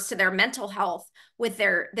regards to their mental health, with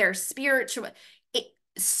their spiritual,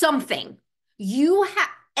 something. You have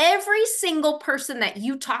every single person that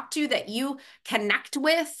you talk to, that you connect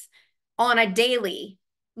with on a daily,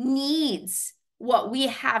 needs what we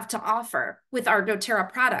have to offer with our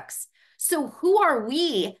doTERRA products. So who are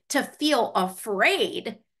we to feel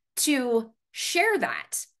afraid to share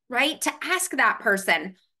that, right? To ask that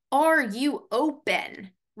person, are you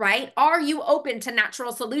open, right? Are you open to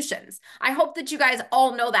natural solutions? I hope that you guys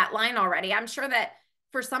all know that line already. I'm sure that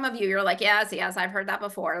for some of you, you're like, yes, I've heard that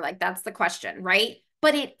before. Like, that's the question, right?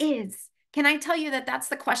 But it is. Can I tell you that that's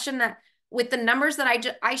the question that with the numbers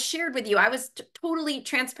that I shared with you, I was totally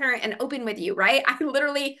transparent and open with you, right? I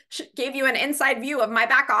literally gave you an inside view of my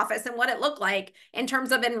back office and what it looked like in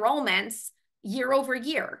terms of enrollments year over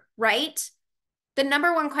year, right? The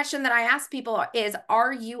number one question that I ask people is,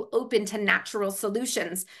 are you open to natural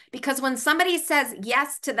solutions? Because when somebody says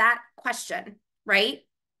yes to that question, right?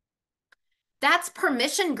 That's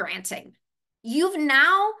permission granting. You've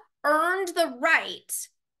now earned the right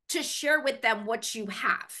to share with them what you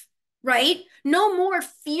have, right? No more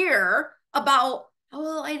fear about,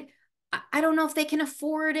 oh, I don't know if they can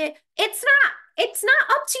afford it. It's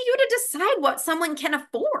not up to you to decide what someone can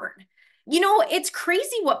afford. You know, it's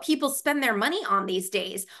crazy what people spend their money on these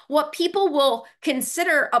days, what people will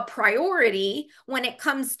consider a priority when it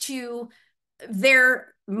comes to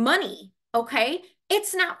their money, okay?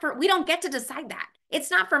 It's not for, we don't get to decide that.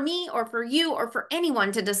 It's not for me or for you or for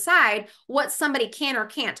anyone to decide what somebody can or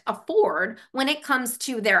can't afford when it comes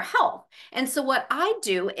to their health. And so what I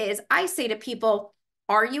do is I say to people,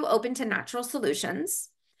 are you open to natural solutions?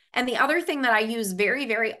 And the other thing that I use very,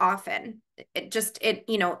 very often,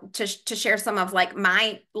 to share some of like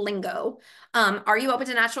my lingo, are you open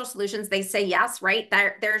to natural solutions? They say yes, right?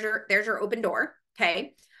 There's your open door,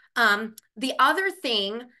 okay? The other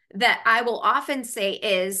thing that I will often say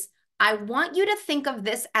is, I want you to think of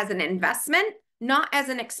this as an investment, not as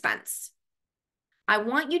an expense. I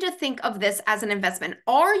want you to think of this as an investment.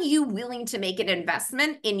 Are you willing to make an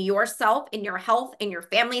investment in yourself, in your health, in your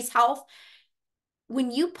family's health? When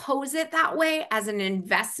you pose it that way as an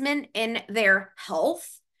investment in their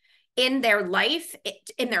health, in their life,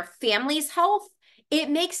 in their family's health, it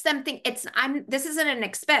makes them think this isn't an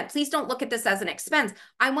expense. Please don't look at this as an expense.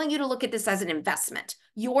 I want you to look at this as an investment.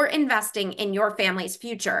 You're investing in your family's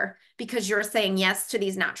future because you're saying yes to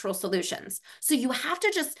these natural solutions. So you have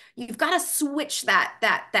to you've got to switch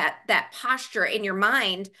that posture in your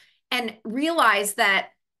mind and realize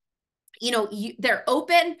that, they're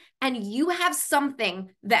open and you have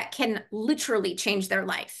something that can literally change their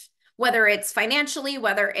life, whether it's financially,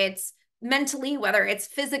 whether it's mentally, whether it's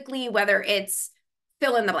physically, whether it's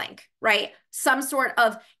fill in the blank, right? Some sort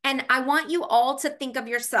of, and I want you all to think of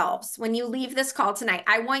yourselves when you leave this call tonight.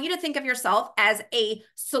 I want you to think of yourself as a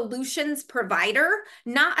solutions provider,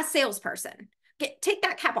 not a salesperson. Take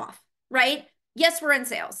that cap off, right? Yes, we're in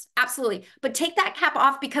sales, absolutely. But take that cap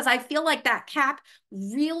off, because I feel like that cap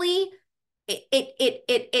really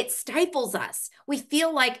it stifles us. We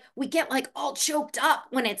feel like we get like all choked up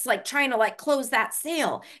when it's like trying to like close that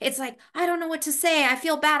sale. It's like, I don't know what to say. I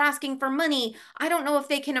feel bad asking for money. I don't know if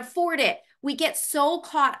they can afford it. We get so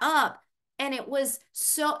caught up, and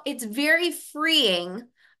it's very freeing.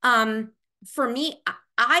 For me,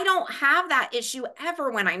 I don't have that issue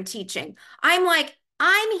ever when I'm teaching. I'm like,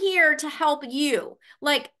 I'm here to help you.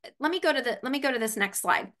 Like, let me go to this next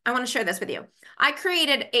slide. I want to share this with you. I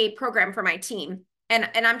created a program for my team, and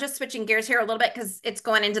I'm just switching gears here a little bit because it's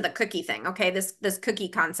going into the cookie thing. Okay. This cookie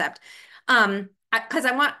concept. Because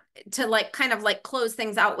I want to like kind of like close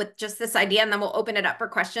things out with just this idea, and then we'll open it up for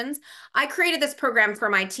questions. I created this program for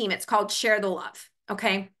my team. It's called Share the Love.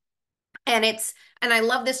 Okay. And I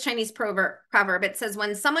love this Chinese proverb. It says,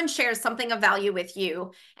 when someone shares something of value with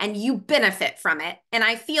you and you benefit from it. And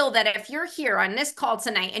I feel that if you're here on this call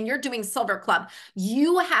tonight and you're doing Silver Club,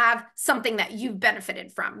 you have something that you've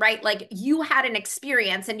benefited from, right? Like you had an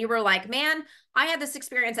experience and you were like, man, I had this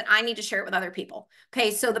experience and I need to share it with other people.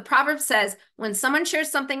 Okay. So the proverb says, when someone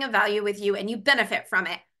shares something of value with you and you benefit from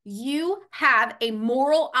it, you have a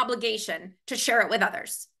moral obligation to share it with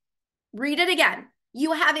others. Read it again.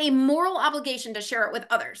 You have a moral obligation to share it with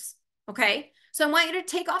others, okay? So I want you to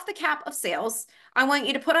take off the cap of sales. I want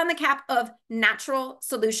you to put on the cap of natural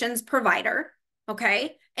solutions provider,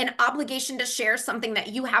 okay? An obligation to share something that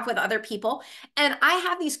you have with other people. And I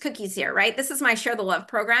have these cookies here, right? This is my Share the Love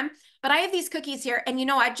program, but I have these cookies here. And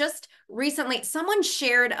I just recently, someone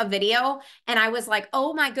shared a video and I was like,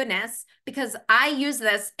 oh my goodness, because I use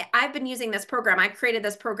this, I've been using this program. I created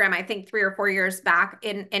this program, I think 3 or 4 years back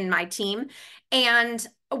in my team. And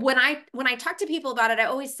when I talk to people about it, I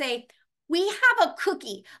always say, we have a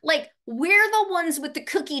cookie. Like, we're the ones with the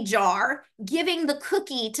cookie jar giving the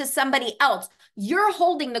cookie to somebody else. You're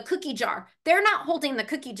holding the cookie jar. They're not holding the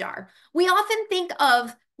cookie jar. We often think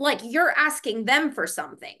of like you're asking them for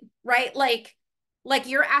something, right? Like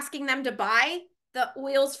you're asking them to buy the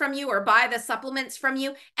oils from you or buy the supplements from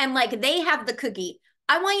you, and like they have the cookie.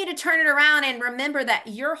 I want you to turn it around and remember that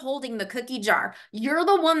you're holding the cookie jar. You're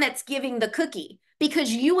the one that's giving the cookie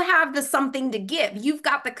because you have the something to give. You've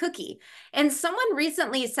got the cookie. And someone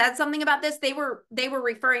recently said something about this. They were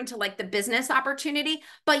referring to like the business opportunity,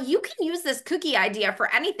 but you can use this cookie idea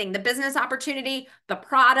for anything, the business opportunity, the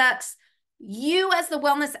products. You as the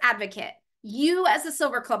wellness advocate, you as a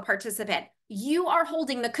Silver Club participant, you are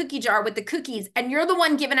holding the cookie jar with the cookies and you're the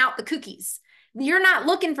one giving out the cookies. You're not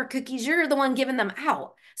looking for cookies, you're the one giving them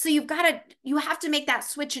out. So you have to make that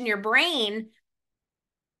switch in your brain,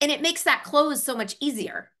 and it makes that close so much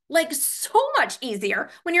easier. Like so much easier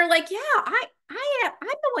when you're like, yeah, I'm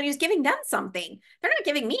the one who's giving them something. They're not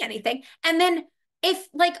giving me anything. And then if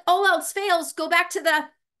like all else fails, go back to the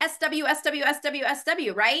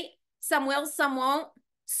SW, right? Some will, some won't.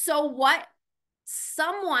 So what?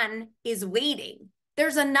 Someone is waiting.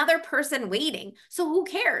 There's another person waiting. So who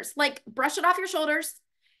cares? Like, brush it off your shoulders,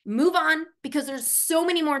 move on, because there's so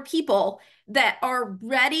many more people that are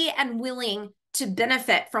ready and willing to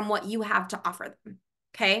benefit from what you have to offer them.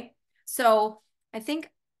 Okay. So I think,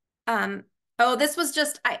 oh, this was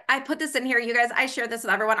just, I put this in here, you guys, I share this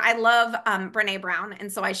with everyone. I love Brene Brown.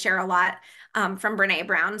 And so I share a lot from Brene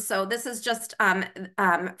Brown. So this is just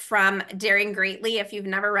from Daring Greatly. If you've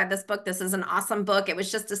never read this book, this is an awesome book. It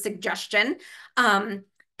was just a suggestion.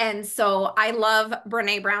 And so I love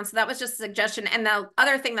Brene Brown. So that was just a suggestion. And the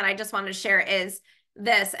other thing that I just wanted to share is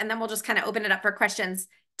this, and then we'll just kind of open it up for questions.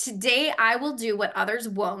 Today, I will do what others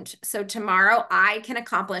won't. So tomorrow I can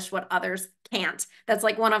accomplish what others can't. That's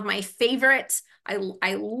like one of my favorites.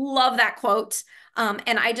 I love that quote.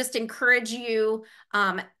 And I just encourage you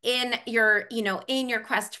in your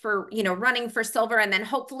quest for, running for silver. And then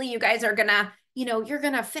hopefully you guys are gonna, you're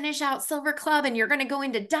gonna finish out Silver Club and you're gonna go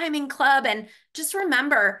into Diamond Club. And just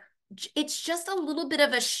remember, it's just a little bit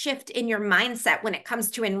of a shift in your mindset when it comes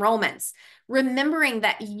to enrollments. Remembering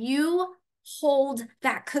that you hold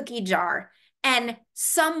that cookie jar, and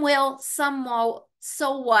some will, some won't.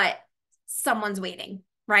 So what? Someone's waiting,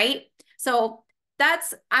 right? So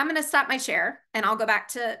I'm going to stop my share and I'll go back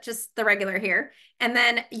to just the regular here. And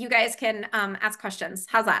then you guys can ask questions.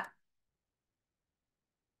 How's that?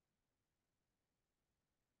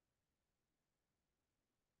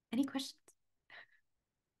 Any questions?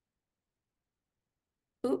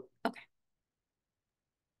 Ooh, okay.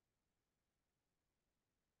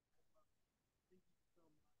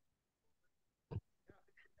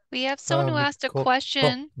 We have someone who asked a Nicole.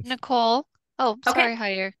 question, Nicole. Oh, sorry,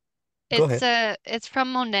 Hire. Go ahead. It's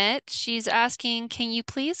from Monette. She's asking, can you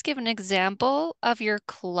please give an example of your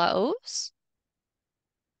clothes?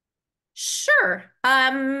 Sure.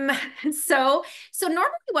 So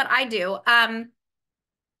normally what I do, and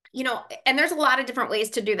there's a lot of different ways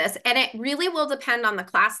to do this, and it really will depend on the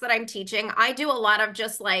class that I'm teaching. I do a lot of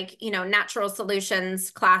just like, natural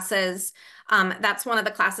solutions classes. That's one of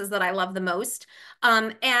the classes that I love the most.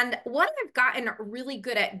 And what I've gotten really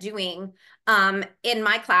good at doing in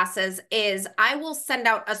my classes is I will send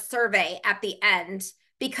out a survey at the end,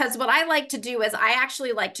 because what I like to do is I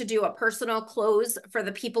actually like to do a personal close for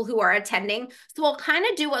the people who are attending. So I'll kind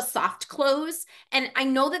of do a soft close. And I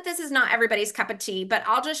know that this is not everybody's cup of tea, but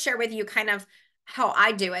I'll just share with you kind of how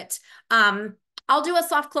I do it. I'll do a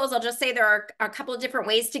soft close. I'll just say there are a couple of different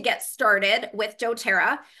ways to get started with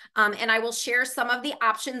doTERRA. And I will share some of the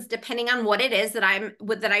options depending on what it is that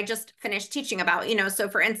I just finished teaching about. So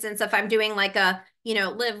for instance, if I'm doing like a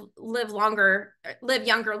live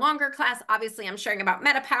younger, longer class, obviously I'm sharing about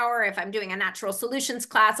MetaPower. If I'm doing a natural solutions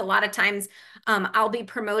class, a lot of times I'll be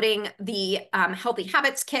promoting the Healthy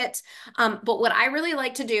Habits Kit. But what I really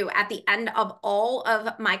like to do at the end of all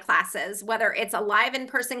of my classes, whether it's a live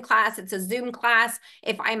in-person class, it's a Zoom class,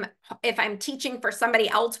 if I'm teaching for somebody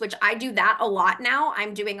else, which I do that a lot now,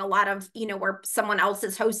 I'm doing a lot of, where someone else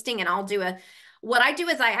is hosting, and what I do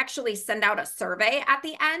is I actually send out a survey at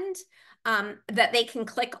the end that they can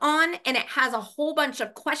click on, and it has a whole bunch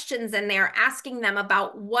of questions in there asking them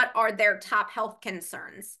about what are their top health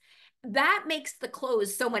concerns. That makes the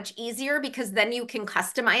close so much easier because then you can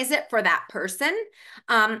customize it for that person.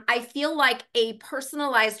 I feel like a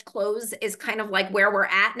personalized close is kind of like where we're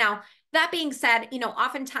at now. That being said,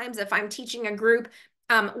 oftentimes if I'm teaching a group,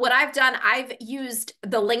 what I've done, I've used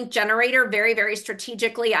the link generator very, very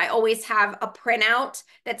strategically. I always have a printout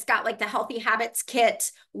that's got like the Healthy Habits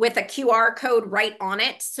Kit with a QR code right on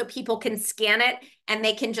it so people can scan it and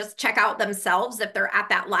they can just check out themselves if they're at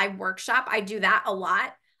that live workshop. I do that a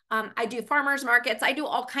lot. I do farmers markets. I do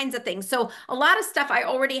all kinds of things. So a lot of stuff I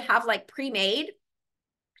already have like pre-made.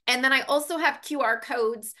 And then I also have QR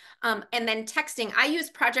codes and then texting. I use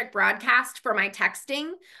Project Broadcast for my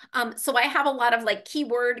texting. So I have a lot of like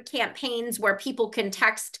keyword campaigns where people can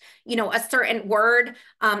text, you know, a certain word.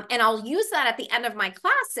 And I'll use that at the end of my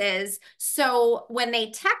classes. So when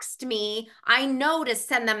they text me, I know to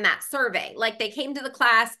send them that survey. Like they came to the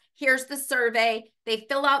class, here's the survey. They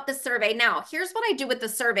fill out the survey. Now, here's what I do with the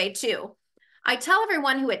survey too. I tell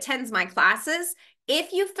everyone who attends my classes,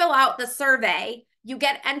 if you fill out the survey, you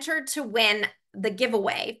get entered to win the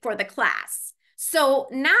giveaway for the class. So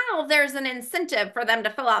now there's an incentive for them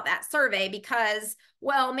to fill out that survey because,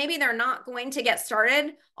 well, maybe they're not going to get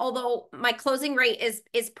started, although my closing rate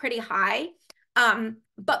is pretty high.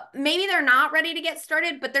 But maybe they're not ready to get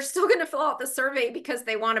started, but they're still going to fill out the survey because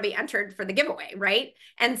they want to be entered for the giveaway, right?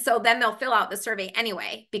 And so then they'll fill out the survey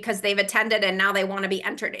anyway because they've attended and now they want to be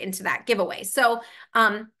entered into that giveaway. So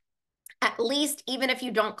at least even if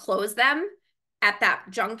you don't close them at that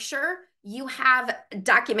juncture, you have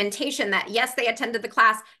documentation that, yes, they attended the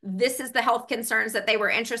class. This is the health concerns that they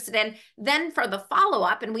were interested in. Then for the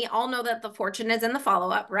follow-up, and we all know that the fortune is in the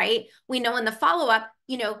follow-up, right? We know in the follow-up,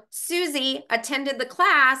 you know, Susie attended the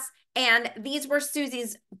class and these were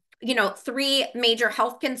Susie's, you know, 3 major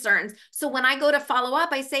health concerns. So when I go to follow up,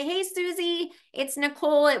 I say, hey, Susie, it's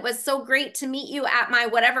Nicole. It was so great to meet you at my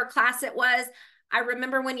whatever class it was. I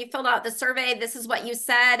remember when you filled out the survey, this is what you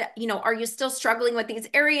said, you know, are you still struggling with these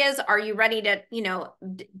areas? Are you ready to, you know,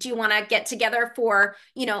 do you want to get together for,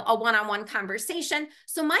 you know, a one-on-one conversation?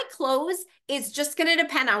 So my close is just going to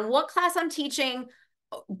depend on what class I'm teaching.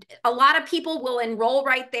 A lot of people will enroll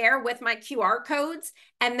right there with my QR codes.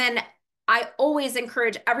 And then I always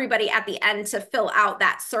encourage everybody at the end to fill out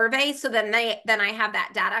that survey. So then I have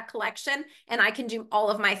that data collection and I can do all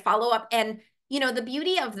of my follow-up. And you know, the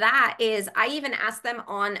beauty of that is I even ask them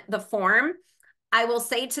on the form, I will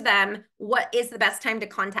say to them, what is the best time to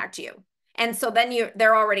contact you? And so then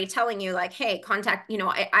they're already telling you like, hey, contact, you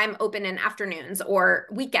know, I'm open in afternoons or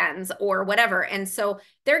weekends or whatever. And so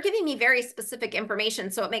they're giving me very specific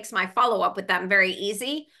information. So it makes my follow-up with them very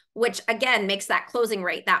easy, which again, makes that closing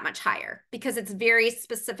rate that much higher because it's very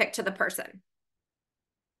specific to the person.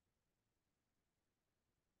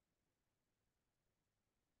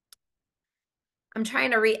 I'm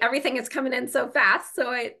trying to read, everything is coming in so fast.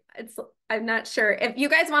 So I'm not sure if you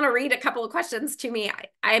guys want to read a couple of questions to me.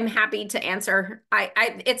 I'm happy to answer.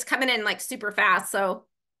 It's coming in like super fast. So.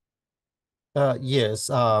 Yes,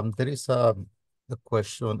 there is a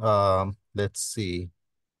question. Let's see.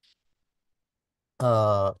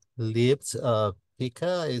 Lips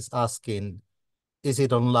Pika is asking, is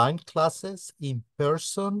it online classes in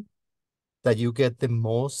person that you get the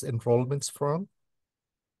most enrollments from?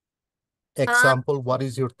 Example, what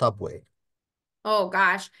is your top way? Oh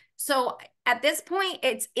gosh. So at this point,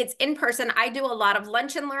 it's in person. I do a lot of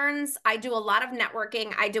lunch and learns. I do a lot of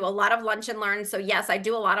networking. I do a lot of lunch and learns. So yes, I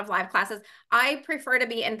do a lot of live classes. I prefer to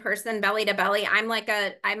be in person, belly to belly. I like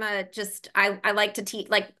to teach,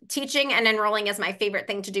 like teaching and enrolling is my favorite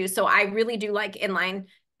thing to do. So I really do like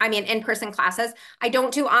in-person classes. I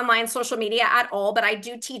don't do online social media at all, but I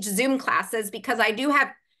do teach Zoom classes because I do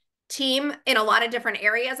have team in a lot of different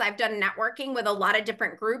areas. I've done networking with a lot of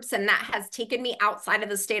different groups, and that has taken me outside of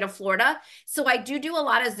the state of Florida. So I do a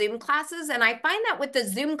lot of Zoom classes, and I find that with the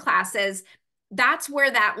Zoom classes, that's where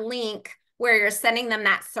that link where you're sending them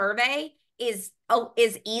that survey is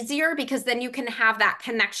easier because then you can have that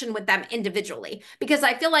connection with them individually. Because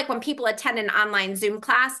I feel like when people attend an online Zoom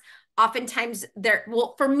class, oftentimes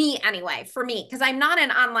well, for me anyway, because I'm not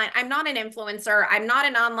an influencer. I'm not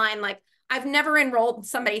an online, like, I've never enrolled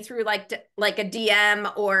somebody through like a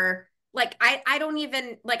DM or like, I don't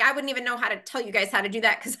even, like, I wouldn't even know how to tell you guys how to do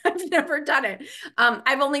that because I've never done it.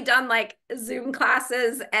 I've only done like Zoom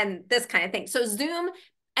classes and this kind of thing. So Zoom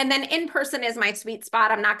and then in person is my sweet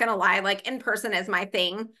spot. I'm not going to lie, like in person is my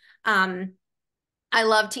thing. I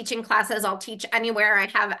love teaching classes. I'll teach anywhere. I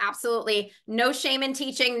have absolutely no shame in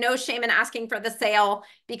teaching, no shame in asking for the sale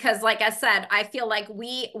because like I said, I feel like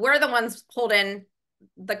we're the ones holding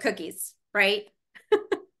the cookies, right?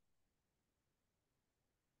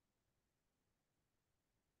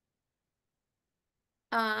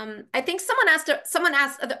 I think someone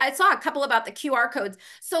asked, I saw a couple about the QR codes.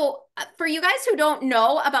 So for you guys who don't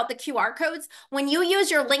know about the QR codes, when you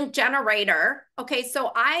use your link generator, okay,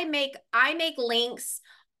 so I make links,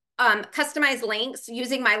 customized links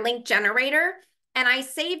using my link generator, and I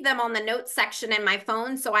save them on the notes section in my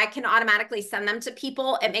phone so I can automatically send them to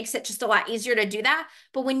people. It makes it just a lot easier to do that.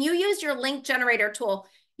 But when you use your link generator tool,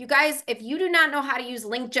 you guys, if you do not know how to use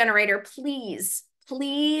link generator, please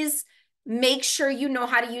make sure you know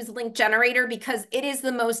how to use link generator because it is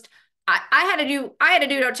the most I had to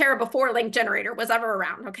do doTERRA before Link Generator was ever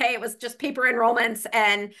around. Okay, it was just paper enrollments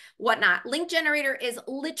and whatnot. Link Generator is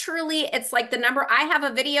literally, it's like the number. I have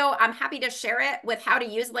a video. I'm happy to share it with how to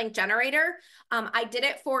use Link Generator. I did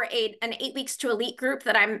it for an 8 weeks to elite group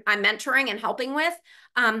that I'm mentoring and helping with.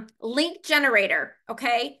 Link Generator.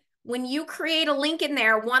 Okay, when you create a link in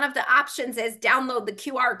there, one of the options is download the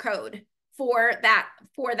QR code for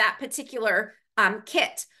that particular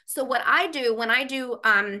kit. So what I do when I do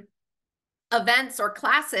events or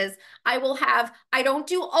classes, I don't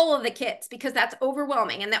do all of the kits because that's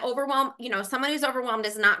overwhelming. And the overwhelm, someone who's overwhelmed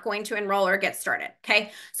is not going to enroll or get started.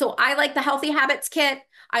 Okay. So I like the Healthy Habits kit.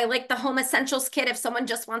 I like the Home Essentials kit. If someone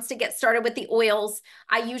just wants to get started with the oils,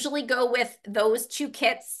 I usually go with those 2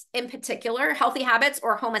 kits in particular, Healthy Habits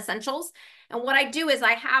or Home Essentials. And what I do is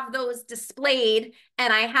I have those displayed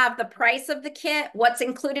and I have the price of the kit, what's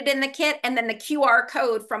included in the kit, and then the QR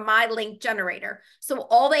code from my link generator. So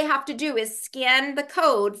all they have to do is scan the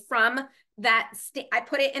code from that. I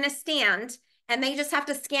put it in a stand and they just have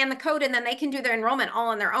to scan the code and then they can do their enrollment all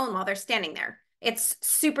on their own while they're standing there. It's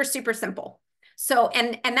super, super simple. So,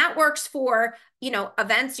 and that works for,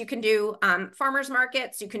 events. You can do farmers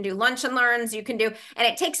markets, you can do lunch and learns, you can do, and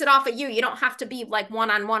it takes it off of you. You don't have to be like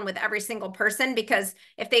one-on-one with every single person, because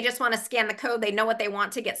if they just want to scan the code, they know what they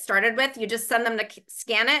want to get started with. You just send them to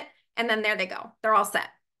scan it and then there they go. They're all set.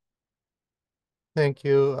 Thank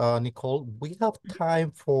you, Nicole. We have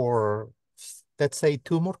time for, let's say,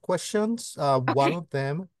 2 more questions. Okay. One of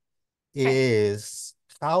them is,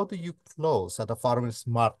 how do you close at a farmer's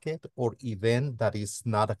market or event that is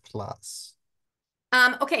not a class?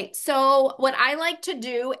 Okay, so what I like to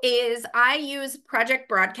do is I use Project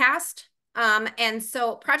Broadcast. And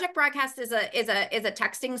so Project Broadcast is a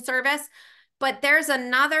texting service, but there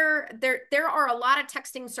are a lot of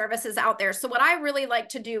texting services out there. So what I really like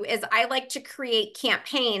to do is I like to create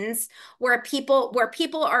campaigns where people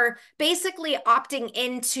are basically opting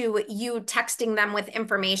into you texting them with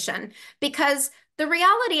information, because the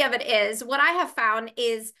reality of it is, what I have found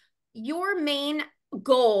is your main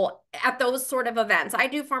goal at those sort of events. I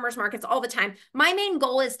do farmers markets all the time. My main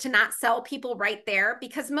goal is to not sell people right there,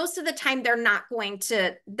 because most of the time you're not going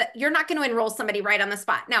to enroll somebody right on the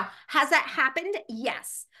spot. Now, has that happened?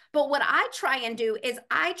 Yes. But what I try and do is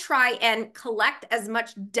I try and collect as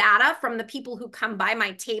much data from the people who come by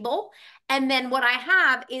my table. And then what I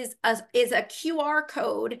have is a QR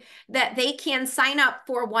code that they can sign up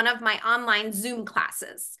for one of my online Zoom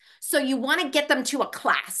classes. So you want to get them to a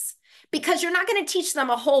class, because you're not going to teach them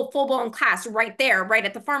a whole full-blown class right there, right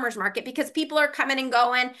at the farmer's market, because people are coming and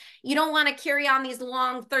going. You don't want to carry on these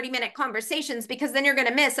long 30-minute conversations, because then you're going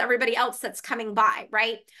to miss everybody else that's coming by,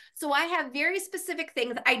 right? So I have very specific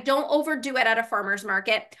things. I don't overdo it at a farmer's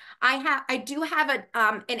market. I do have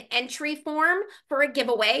an entry form for a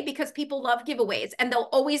giveaway, because people love giveaways and they'll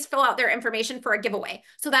always fill out their information for a giveaway.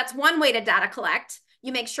 So that's one way to data collect.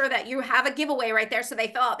 You make sure that you have a giveaway right there. So they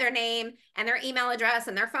fill out their name and their email address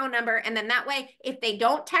and their phone number. And then that way, if they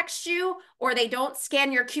don't text you or they don't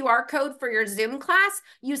scan your QR code for your Zoom class,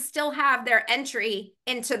 you still have their entry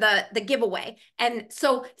into the giveaway. And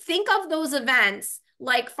so think of those events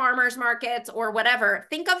like farmers markets or whatever.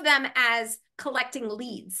 Think of them as collecting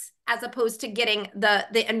leads as opposed to getting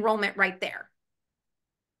the enrollment right there.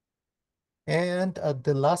 And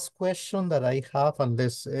the last question that I have,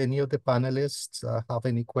 unless any of the panelists have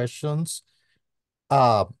any questions,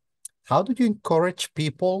 how do you encourage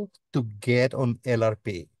people to get on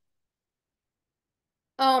LRP?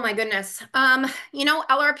 Oh my goodness.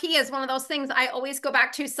 LRP is one of those things I always go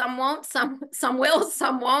back to. Some won't, some will,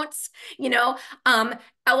 some won't.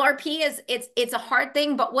 LRP it's a hard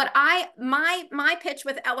thing, but my pitch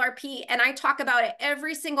with LRP, and I talk about it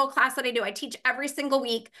every single class that I do. I teach every single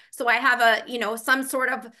week. So I have some sort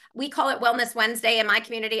of, we call it Wellness Wednesday in my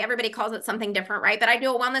community. Everybody calls it something different, right? But I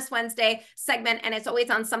do a Wellness Wednesday segment and it's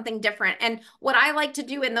always on something different. And what I like to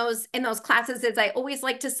do in those classes is I always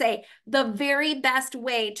like to say the very best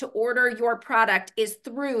way to order your product is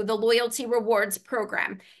through the Loyalty Rewards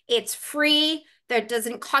program. It's free. That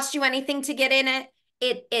doesn't cost you anything to get in it.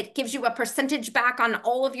 It gives you a percentage back on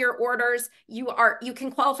all of your orders. You can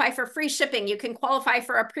qualify for free shipping. You can qualify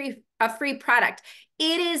for a free product.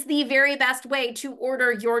 It is the very best way to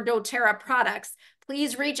order your doTERRA products.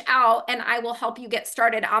 Please reach out and I will help you get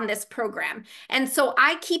started on this program. And so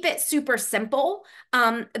I keep it super simple.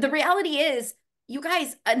 The reality is, you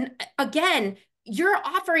guys, again, you're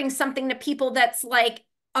offering something to people that's like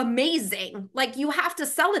amazing. Like, you have to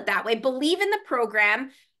sell it that way. Believe in the program.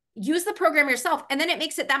 use the program yourself, and then it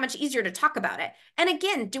makes it that much easier to talk about it. And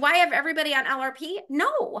again, do I have everybody on LRP?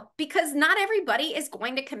 No, because not everybody is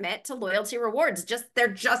going to commit to loyalty rewards. They're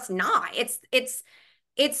just not.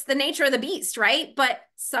 It's the nature of the beast, right? But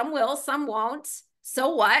some will, some won't.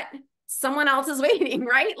 So what? Someone else is waiting,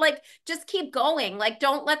 right? Like, just keep going. Like,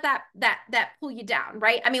 don't let that pull you down,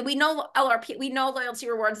 right? I mean, we know LRP, we know loyalty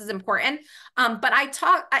rewards is important. But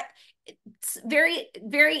very,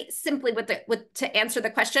 very simply to answer the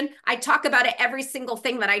question, I talk about it every single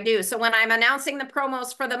thing that I do. So when I'm announcing the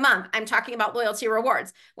promos for the month, I'm talking about loyalty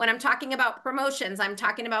rewards. When I'm talking about promotions, I'm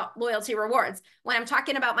talking about loyalty rewards. When I'm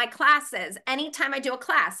talking about my classes, anytime I do a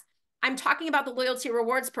class, I'm talking about the loyalty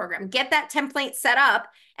rewards program. Get that template set up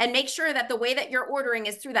and make sure that the way that you're ordering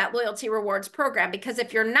is through that loyalty rewards program. Because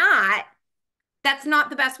if you're not, that's not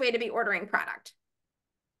the best way to be ordering product.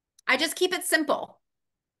 I just keep it simple.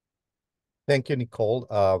 Thank you, Nicole.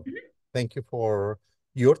 Thank you for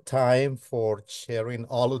your time, for sharing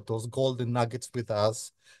all of those golden nuggets with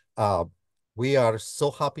us. We are so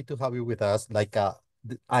happy to have you with us. Like,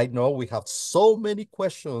 I know we have so many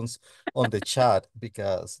questions on the chat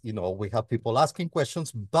because, you know, we have people asking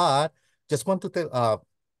questions, but just want to tell,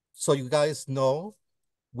 so you guys know,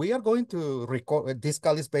 we are going to record, this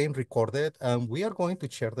call is being recorded, and we are going to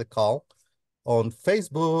share the call on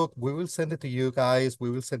Facebook. We will send it to you guys. We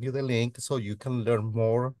will send you the link so you can learn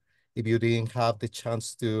more if you didn't have the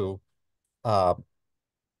chance to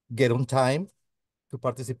get on time to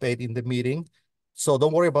participate in the meeting. So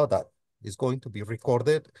don't worry about that. It's going to be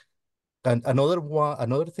recorded. And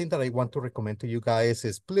another thing that I want to recommend to you guys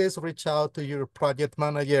is please reach out to your project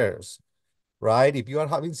managers, right? If you are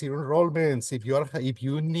having zero enrollments, if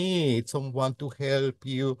you need someone to help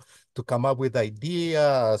you to come up with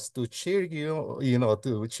ideas, to cheer you,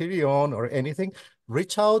 to cheer you on or anything,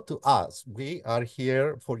 reach out to us. We are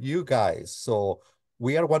here for you guys. So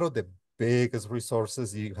we are one of the biggest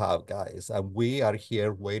resources you have, guys, and we are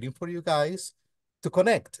here waiting for you guys to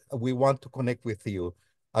connect. We want to connect with you.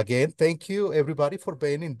 Again, thank you everybody for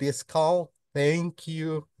being in this call. Thank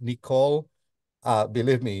you, Nicole.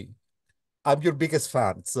 Believe me, I'm your biggest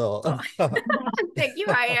fan, so. Thank you,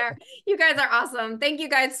 Javier. You guys are awesome. Thank you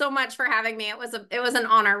guys so much for having me. It was an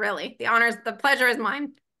honor, really. The pleasure is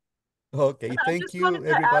mine. Okay, thank you,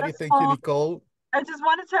 everybody. Thank you, Nicole. I just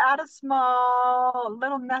wanted to add a small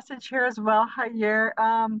little message here as well, Javier.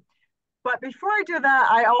 But before I do that,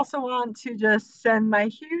 I also want to just send my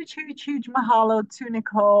huge, huge, huge mahalo to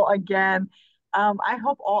Nicole again. I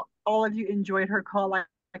hope all of you enjoyed her call. Like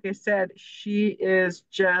I said, she is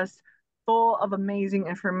just full of amazing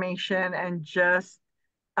information and just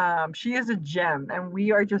she is a gem, and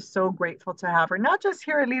we are just so grateful to have her, not just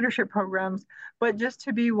here at Leadership Programs, but just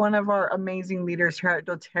to be one of our amazing leaders here at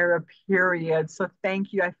doTERRA, period. So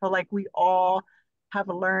thank you. I feel like we all have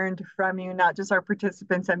learned from you, not just our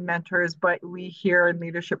participants and mentors, but we here in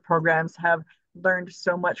Leadership Programs have learned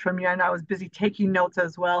so much from you. And I was busy taking notes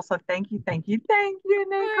as well. So thank you, thank you, thank you,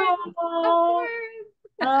 Nicole.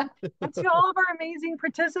 And to all of our amazing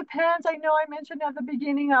participants, I know I mentioned at the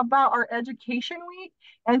beginning about our Education Week.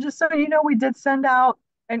 And just so you know, we did send out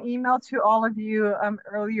an email to all of you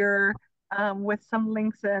earlier with some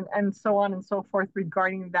links and so on and so forth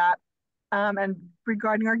regarding that. And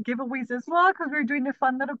regarding our giveaways as well, because we're doing a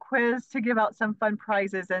fun little quiz to give out some fun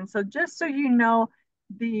prizes. And so just so you know,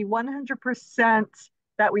 the 100%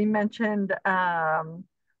 that we mentioned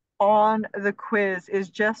on the quiz is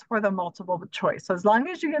just for the multiple choice. So as long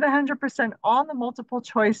as you get 100% on the multiple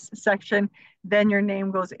choice section, then your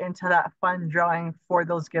name goes into that fun drawing for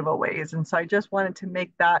those giveaways. And so I just wanted to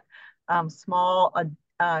make that small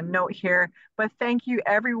note here. But thank you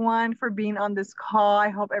everyone for being on this call. I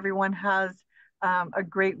hope everyone has a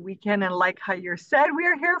great weekend. And like Javier said, we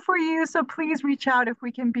are here for you. So please reach out if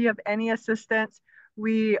we can be of any assistance.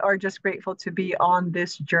 We are just grateful to be on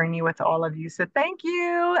this journey with all of you. So thank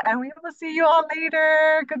you, and we will see you all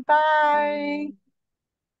later. Goodbye.